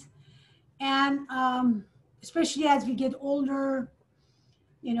 Next, please. And especially as we get older,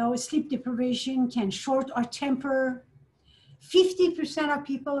 you know, sleep deprivation can short our temper. 50% of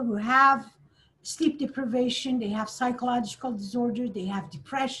people who have sleep deprivation, they have psychological disorder, they have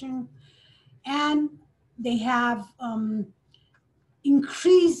depression, and they have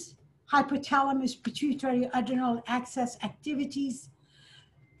increased hypothalamus pituitary adrenal axis activities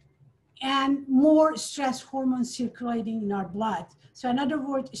and more stress hormones circulating in our blood. So in other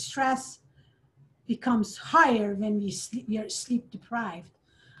words, stress becomes higher when we are sleep deprived.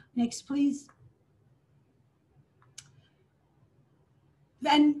 Next, please.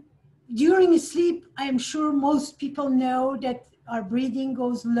 Then during sleep, I am sure most people know that our breathing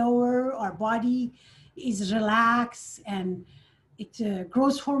goes lower, our body is relaxed, and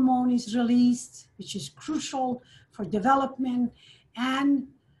growth hormone is released, which is crucial for development and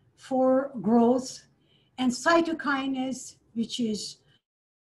for growth, and cytokinase, which is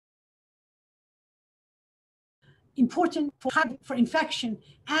important for infection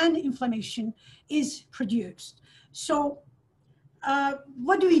and inflammation, is produced. So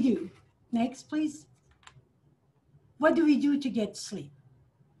what do we do? Next, please. What do we do to get sleep?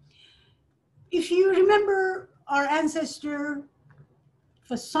 If you remember our ancestor, if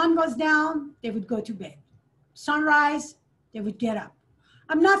the sun was down, they would go to bed. Sunrise, they would get up.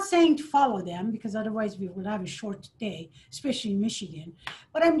 I'm not saying to follow them because otherwise we would have a short day, especially in Michigan.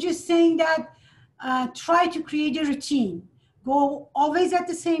 But I'm just saying that try to create a routine. Go always at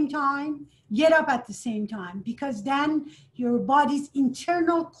the same time, get up at the same time, because then your body's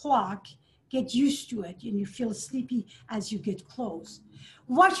internal clock gets used to it and you feel sleepy as you get close.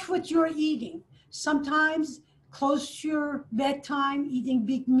 Watch what you're eating. Sometimes close to your bedtime, eating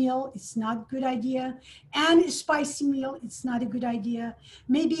big meal, it's not a good idea. And a spicy meal, it's not a good idea.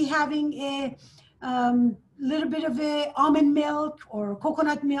 Maybe having a little bit of almond milk or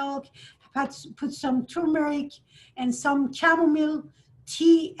coconut milk, put some turmeric and some chamomile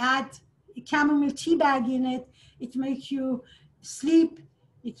tea, add a chamomile tea bag in it. It makes you sleep,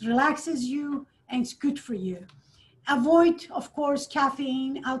 it relaxes you, and it's good for you. Avoid, of course,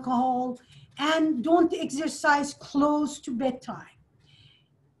 caffeine, alcohol, and don't exercise close to bedtime.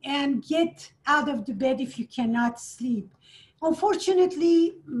 And get out of the bed if you cannot sleep.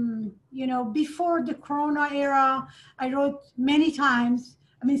 Unfortunately, you know, before the Corona era, I wrote many times,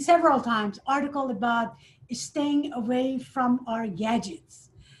 I mean, several times, article about staying away from our gadgets.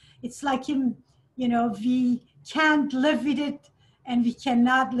 It's like, you know, we can't live with it and we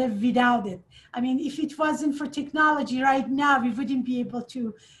cannot live without it. I mean, if it wasn't for technology right now, we wouldn't be able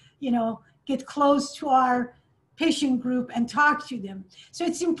to, you know, get close to our patient group and talk to them. So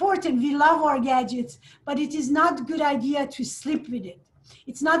it's important. We love our gadgets, but it is not a good idea to sleep with it.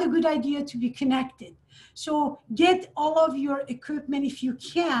 It's not a good idea to be connected. So get all of your equipment if you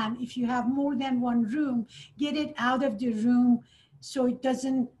can. If you have more than one room, get it out of the room so it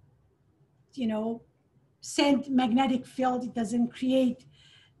doesn't, you know, send magnetic field. It doesn't create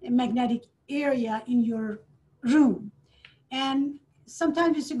a magnetic area in your room. And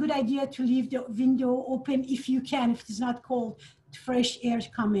sometimes it's a good idea to leave the window open if you can, if it's not cold, fresh air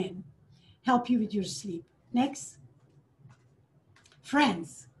come in, help you with your sleep. Next.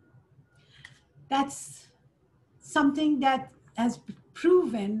 Friends. That's something that has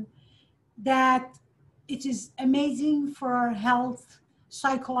proven that it is amazing for our health,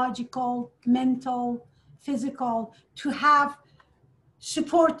 psychological, mental, physical, to have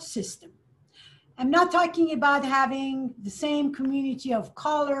support system. I'm not talking about having the same community of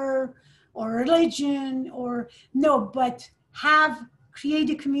color or religion or no, but create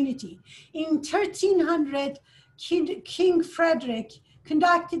a community. In 1300, King Frederick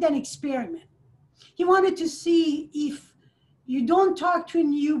conducted an experiment. He wanted to see if you don't talk to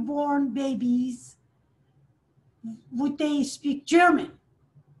newborn babies, would they speak German?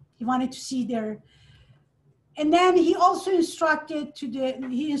 He wanted to see and then he also instructed two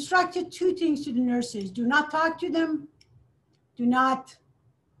things to the nurses. Do not talk to them. Do not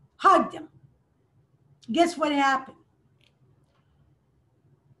hug them. Guess what happened?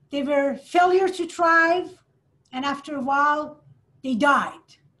 They were failure to thrive, and after a while, they died,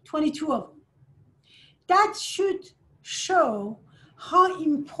 22 of them. That should show how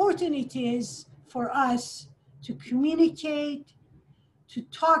important it is for us to communicate, to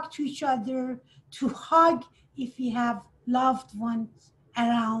talk to each other, to hug if we have loved ones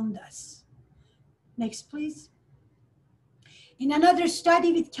around us. Next, please. In another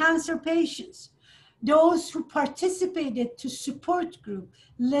study with cancer patients, those who participated to support group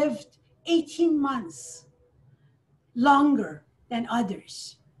lived 18 months longer than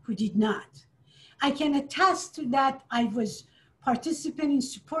others who did not. I can attest to that. I was participating in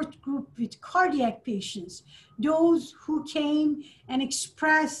support group with cardiac patients, those who came and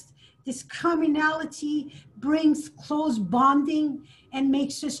expressed this commonality brings close bonding and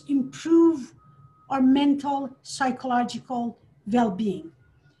makes us improve our mental, psychological well-being.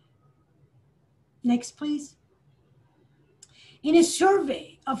 Next, please. In a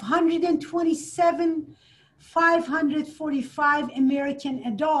survey of 545 American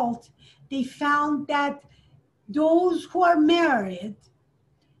adults, they found that those who are married,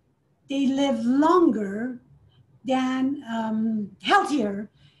 they live longer than, healthier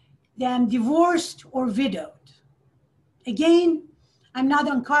than divorced or widowed. Again, I'm not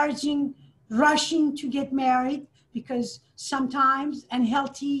encouraging rushing to get married, because sometimes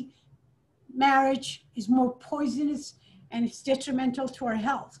unhealthy marriage is more poisonous and it's detrimental to our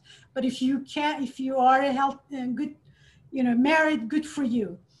health. But if you are a good, married, good for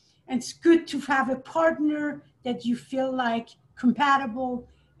you. And it's good to have a partner that you feel like compatible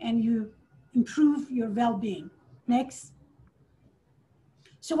and you improve your well-being. Next.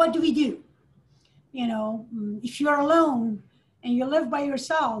 So what do we do? If you're alone and you live by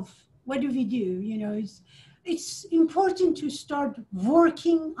yourself, what do we do? It's important to start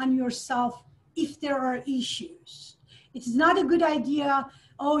working on yourself if there are issues. It's not a good idea,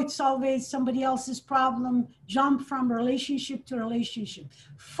 oh, it's always somebody else's problem, jump from relationship to relationship.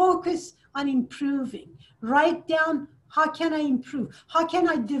 Focus on improving. Write down, how can I improve? How can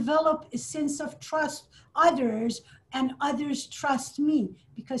I develop a sense of trust others and others trust me?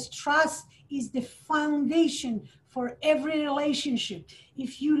 Because trust is the foundation for every relationship.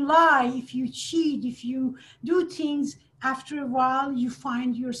 If you lie, if you cheat, if you do things, after a while you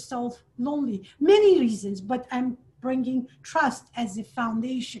find yourself lonely. Many reasons, but I'm bringing trust as a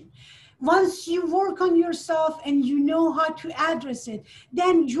foundation. Once you work on yourself and you know how to address it,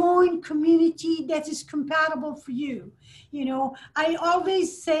 then join community that is compatible for you. I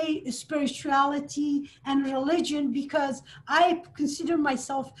always say spirituality and religion because I consider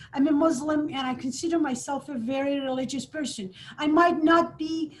myself, I'm a Muslim and I consider myself a very religious person. I might not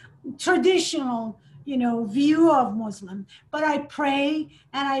be traditional, view of Muslim, but I pray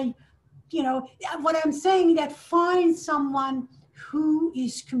and what I'm saying that find someone who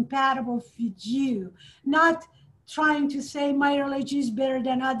is compatible with you, not trying to say my religion is better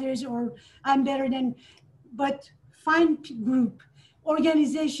than others or I'm better than, but find group,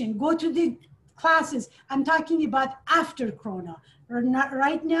 organization, go to the classes. I'm talking about after Corona.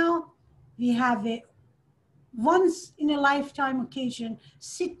 Right now, we have a once in a lifetime occasion,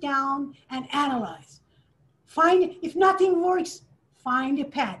 sit down and analyze. Find, if nothing works, find a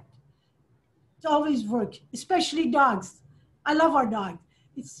pet. It always works, especially dogs. I love our dog.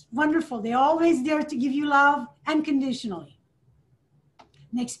 It's wonderful. They're always there to give you love unconditionally.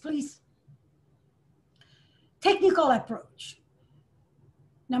 Next, please. Technical approach.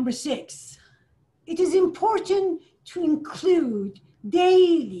 Number 6. It is important to include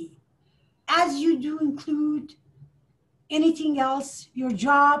daily, as you do include anything else, your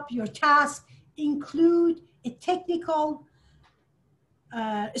job, your task, include a technical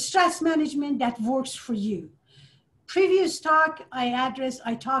stress management that works for you. Previous talk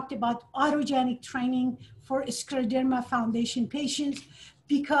I talked about autogenic training for Scleroderma Foundation patients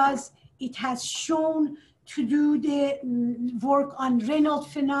because it has shown to do the work on Raynaud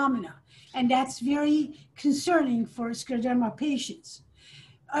phenomena, and that's very concerning for Scleroderma patients.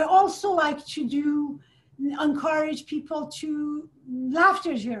 I also like to encourage people to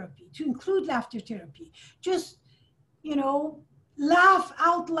laughter therapy, to include laughter therapy. Just, laugh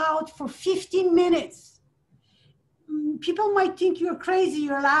out loud for 15 minutes. People might think you're crazy,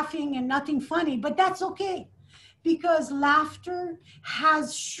 you're laughing and nothing funny, but that's okay. Because laughter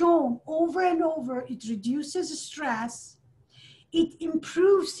has shown over and over, it reduces stress, it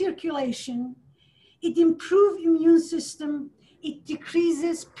improves circulation, it improves immune system, it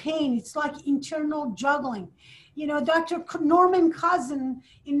decreases pain. It's like internal juggling. Dr. Norman Cousin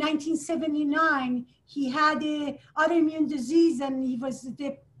in 1979, he had an autoimmune disease and he was at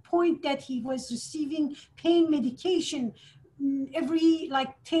the point that he was receiving pain medication every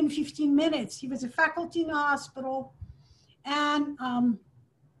 10, 15 minutes. He was a faculty in a hospital. And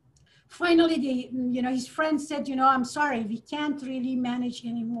finally, his friend said, I'm sorry, we can't really manage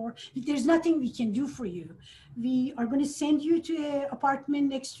anymore. There's nothing we can do for you. We are going to send you to an apartment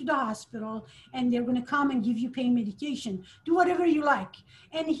next to the hospital, and they're going to come and give you pain medication. Do whatever you like.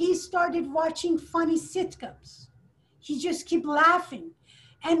 And he started watching funny sitcoms. He just kept laughing.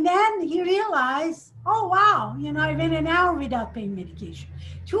 And then he realized, oh, wow, I went an hour without pain medication,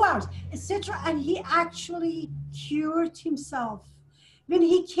 2 hours, etc. And he actually cured himself. When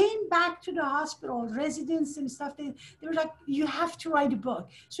he came back to the hospital, residents and stuff, they were like, you have to write a book.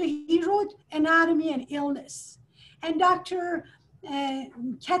 So he wrote Anatomy and Illness. And Dr.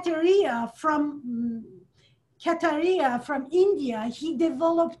 Kataria from India, he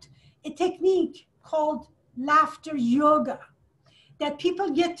developed a technique called laughter yoga, that people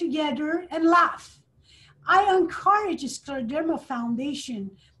get together and laugh. I encourage Scleroderma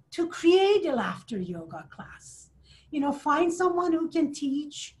Foundation to create a laughter yoga class. Find someone who can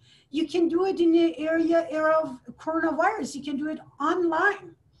teach. You can do it in the era of coronavirus. You can do it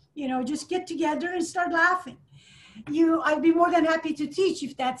online. Just get together and start laughing. I'd be more than happy to teach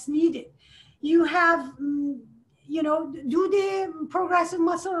if that's needed. You have, do the progressive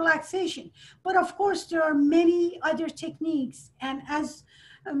muscle relaxation. But of course, there are many other techniques. And as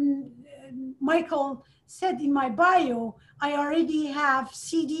Michael said in my bio, I already have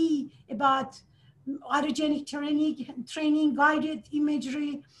CD about autogenic training, guided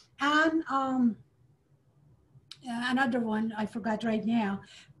imagery, and another one I forgot right now.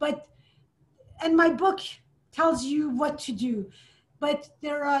 And my book tells you what to do. But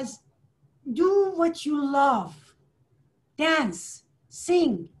do what you love. Dance,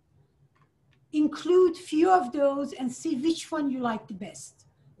 sing. Include few of those and see which one you like the best.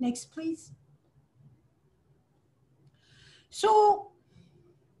 Next, please. So,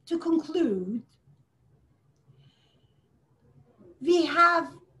 to conclude,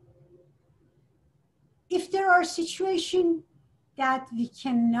 if there are situations that we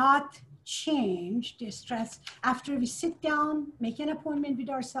cannot change the stress after we sit down, make an appointment with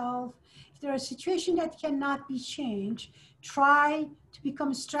ourselves, if there are situations that cannot be changed, try to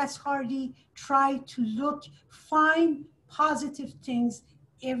become stress hardy, try to find positive things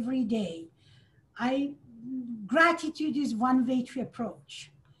every day. Gratitude is one way to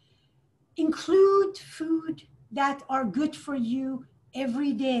approach. Include food that are good for you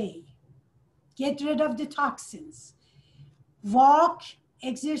every day. Get rid of the toxins. Walk,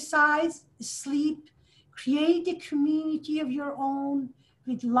 exercise, sleep. Create a community of your own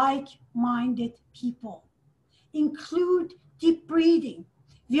with like-minded people. Include deep breathing.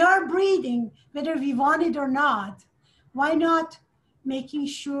 We are breathing, whether we want it or not. Why not making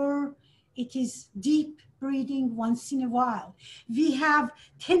sure it is deep breathing once in a while? We have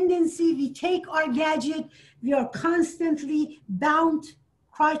tendency, we take our gadget, we are constantly bound,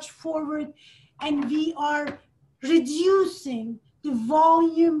 crouch forward, and we are reducing the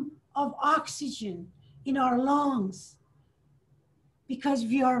volume of oxygen in our lungs because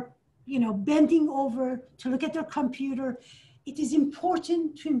we are, bending over to look at our computer. It is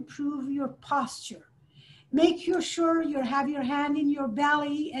important to improve your posture. Make sure you have your hand in your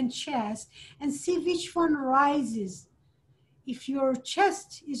belly and chest and see which one rises. If your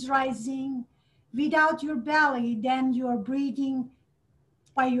chest is rising without your belly, then you are breathing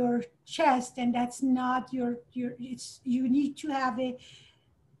by your chest, and that's not you need to have a,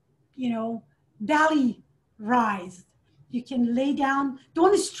 belly rise. You can lay down,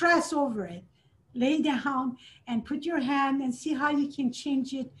 don't stress over it. Lay down and put your hand and see how you can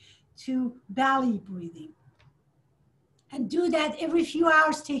change it to belly breathing. And do that every few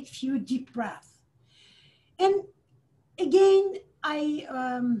hours, take a few deep breaths. And again, I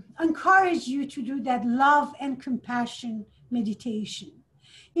encourage you to do that love and compassion meditation.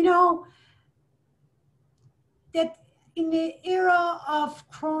 That in the era of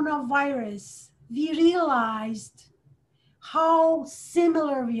coronavirus, we realized how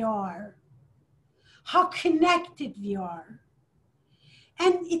similar we are, how connected we are.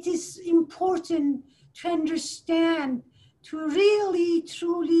 And it is important to understand, to really,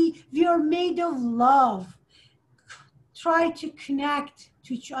 truly, we are made of love. Try to connect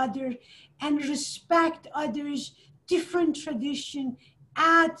to each other and respect others, different tradition.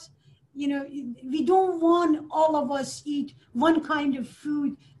 We don't want all of us eat one kind of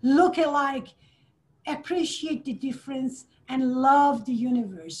food, look alike, appreciate the difference, and love the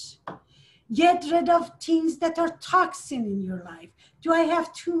universe. Get rid of things that are toxin in your life. Do I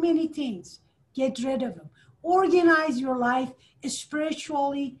have too many things? Get rid of them. Organize your life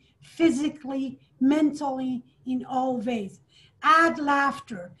spiritually, physically, mentally, in all ways. Add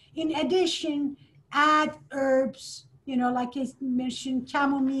laughter. In addition, add herbs, you know, like I mentioned,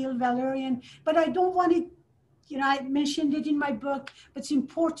 chamomile, valerian, but I don't want it, you know, I mentioned it in my book, but it's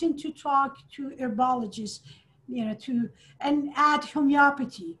important to talk to herbologists, you know, and add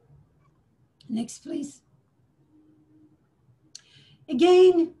homeopathy. Next, please.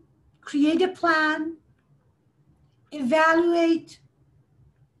 Again, create a plan, evaluate,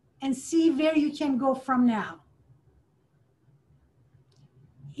 and see where you can go from now.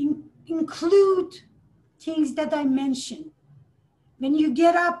 Include things that I mentioned. When you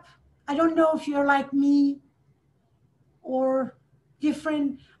get up, I don't know if you're like me or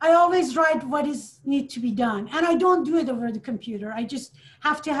different. I always write what is need to be done. And I don't do it over the computer. I just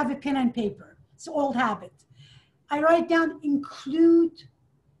have to have a pen and paper. It's an old habit. I write down, include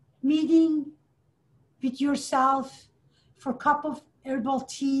meeting with yourself for a cup of herbal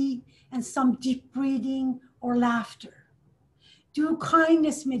tea and some deep breathing or laughter. Do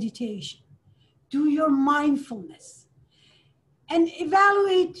kindness meditation. Do your mindfulness. And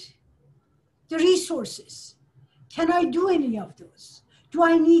evaluate the resources. Can I do any of those? Do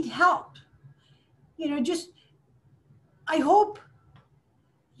I need help? You know, I hope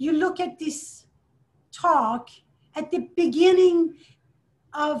you look at this talk at the beginning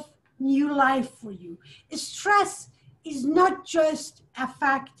of new life for you. Stress is not just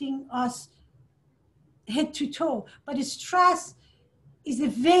affecting us head to toe, but stress is a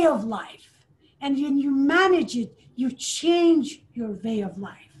way of life. And when you manage it, you change your way of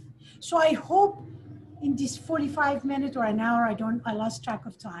life. So I hope in this 45 minutes or an hour, I lost track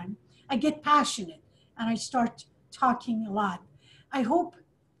of time. I get passionate and I start talking a lot. I hope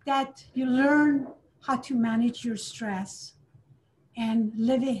that you learn how to manage your stress and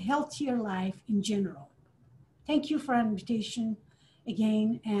live a healthier life in general. Thank you for an invitation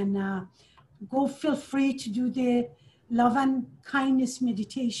again, and go feel free to do the love and kindness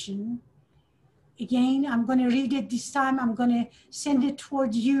meditation. Again, I'm going to read it this time. I'm going to send it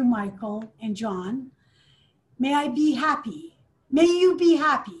toward you, Michael and John. May I be happy. May you be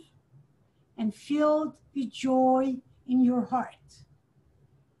happy and filled with joy in your heart.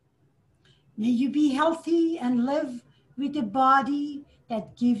 May you be healthy and live with a body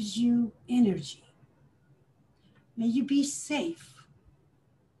that gives you energy. May you be safe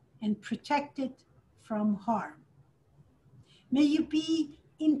and protected from harm. May you be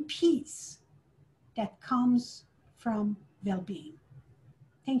in peace that comes from well-being.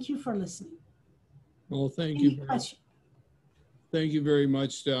 Thank you for listening. Well, thank Any you. questions? Thank you very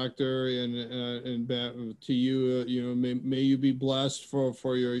much, Doctor, and back to you. You know, may you be blessed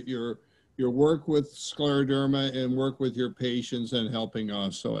for your work with scleroderma and work with your patients and helping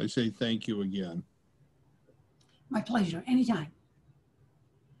us. So I say thank you again. My pleasure. Anytime.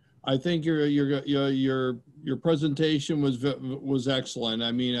 I think your presentation was excellent.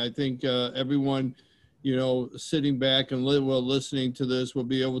 I mean, I think everyone, you know, sitting back and listening to this will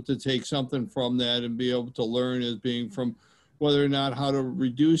be able to take something from that and be able to learn as being from whether or not how to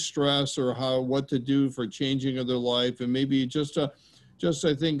reduce stress or what to do for changing of their life, and maybe just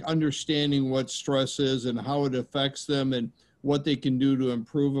I think understanding what stress is and how it affects them and what they can do to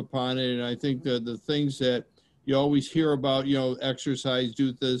improve upon it. And I think that the things that you always hear about, you know, exercise,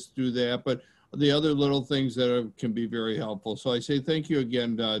 do this, do that, but the other little things that can be very helpful. So I say thank you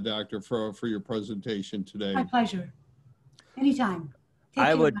again, Doctor, for your presentation today. My pleasure. Anytime.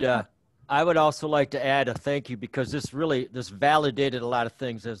 I would also like to add a thank you, because this validated a lot of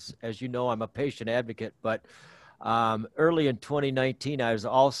things. As you know, I'm a patient advocate, but early in 2019, I was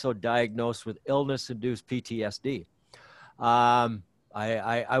also diagnosed with illness-induced PTSD.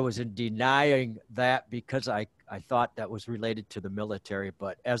 I was in denying that because I thought that was related to the military.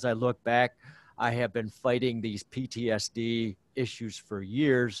 But as I look back, I have been fighting these PTSD issues for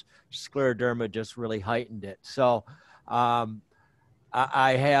years. Scleroderma just really heightened it. So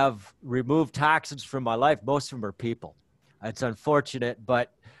I have removed toxins from my life. Most of them are people. It's unfortunate,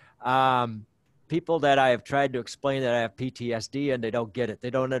 but people that I have tried to explain that I have PTSD and they don't get it. They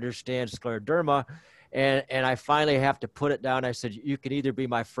don't understand scleroderma. And I finally have to put it down. I said, you can either be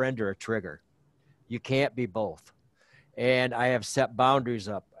my friend or a trigger. You can't be both. And I have set boundaries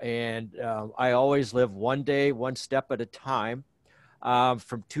up. And I always live one day, one step at a time.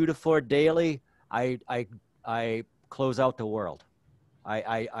 From 2 to 4 daily, I close out the world.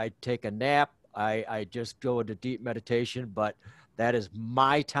 I take a nap. I just go into deep meditation, but that is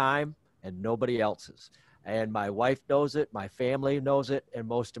my time and nobody else's. And my wife knows it, my family knows it, and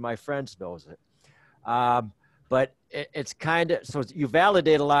most of my friends knows it. But it's kind of, so you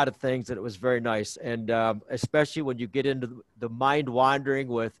validate a lot of things, and it was very nice. And especially when you get into the mind wandering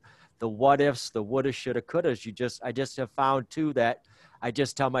with the what ifs, the woulda, shoulda, couldas, I just have found too that I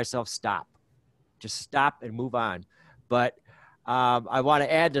just tell myself, stop, just stop and move on. But I want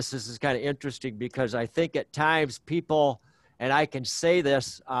to add this. This is kind of interesting because I think at times people, and I can say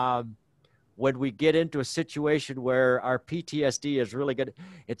this, when we get into a situation where our PTSD is really good,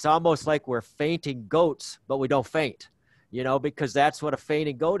 it's almost like we're fainting goats, but we don't faint, you know, because that's what a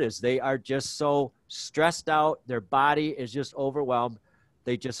fainting goat is. They are just so stressed out. Their body is just overwhelmed.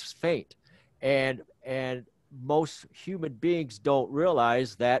 They just faint. And most human beings don't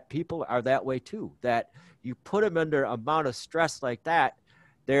realize that people are that way too, that you put them under amount of stress like that,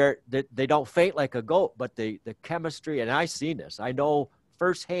 they don't faint like a goat, but the chemistry, and I've seen this, I know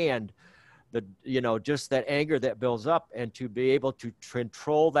firsthand, just that anger that builds up, and to be able to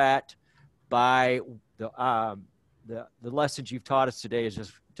control that by the lessons you've taught us today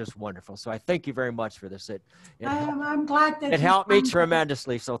is just wonderful. So I thank you very much for this. I'm glad that it helped me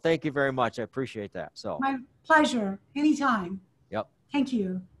tremendously. So thank you very much. I appreciate that. So my pleasure. Anytime. Yep. Thank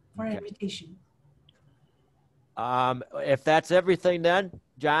you for the invitation. If that's everything, then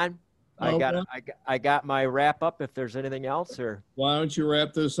John, Okay. I got my wrap up. If there's anything else, or Why don't you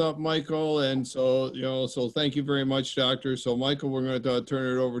wrap this up, Michael? And so, so thank you very much, Doctor. So, Michael, we're going to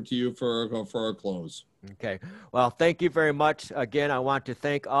turn it over to you for our close. Okay. Well, thank you very much. Again, I want to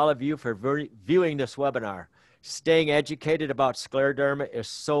thank all of you for viewing this webinar. Staying educated about scleroderma is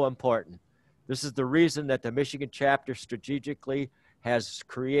so important. This is the reason that the Michigan chapter strategically has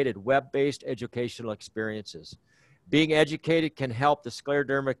created web-based educational experiences. Being educated can help the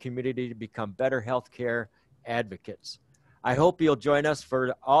scleroderma community to become better healthcare advocates. I hope you'll join us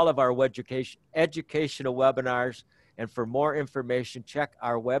for all of our educational webinars. And for more information, check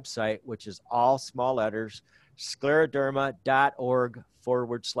our website, which is all small letters,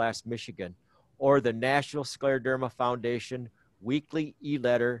 scleroderma.org/Michigan, or the National Scleroderma Foundation weekly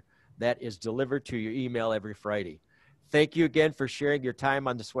e-letter that is delivered to your email every Friday. Thank you again for sharing your time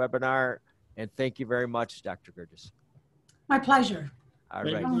on this webinar. And thank you very much, Dr. Girgis. My pleasure. All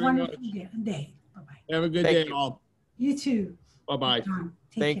right. Have a wonderful day. Bye-bye. Have a good day, all. You too. Bye-bye.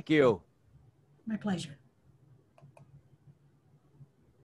 Thank you. My pleasure.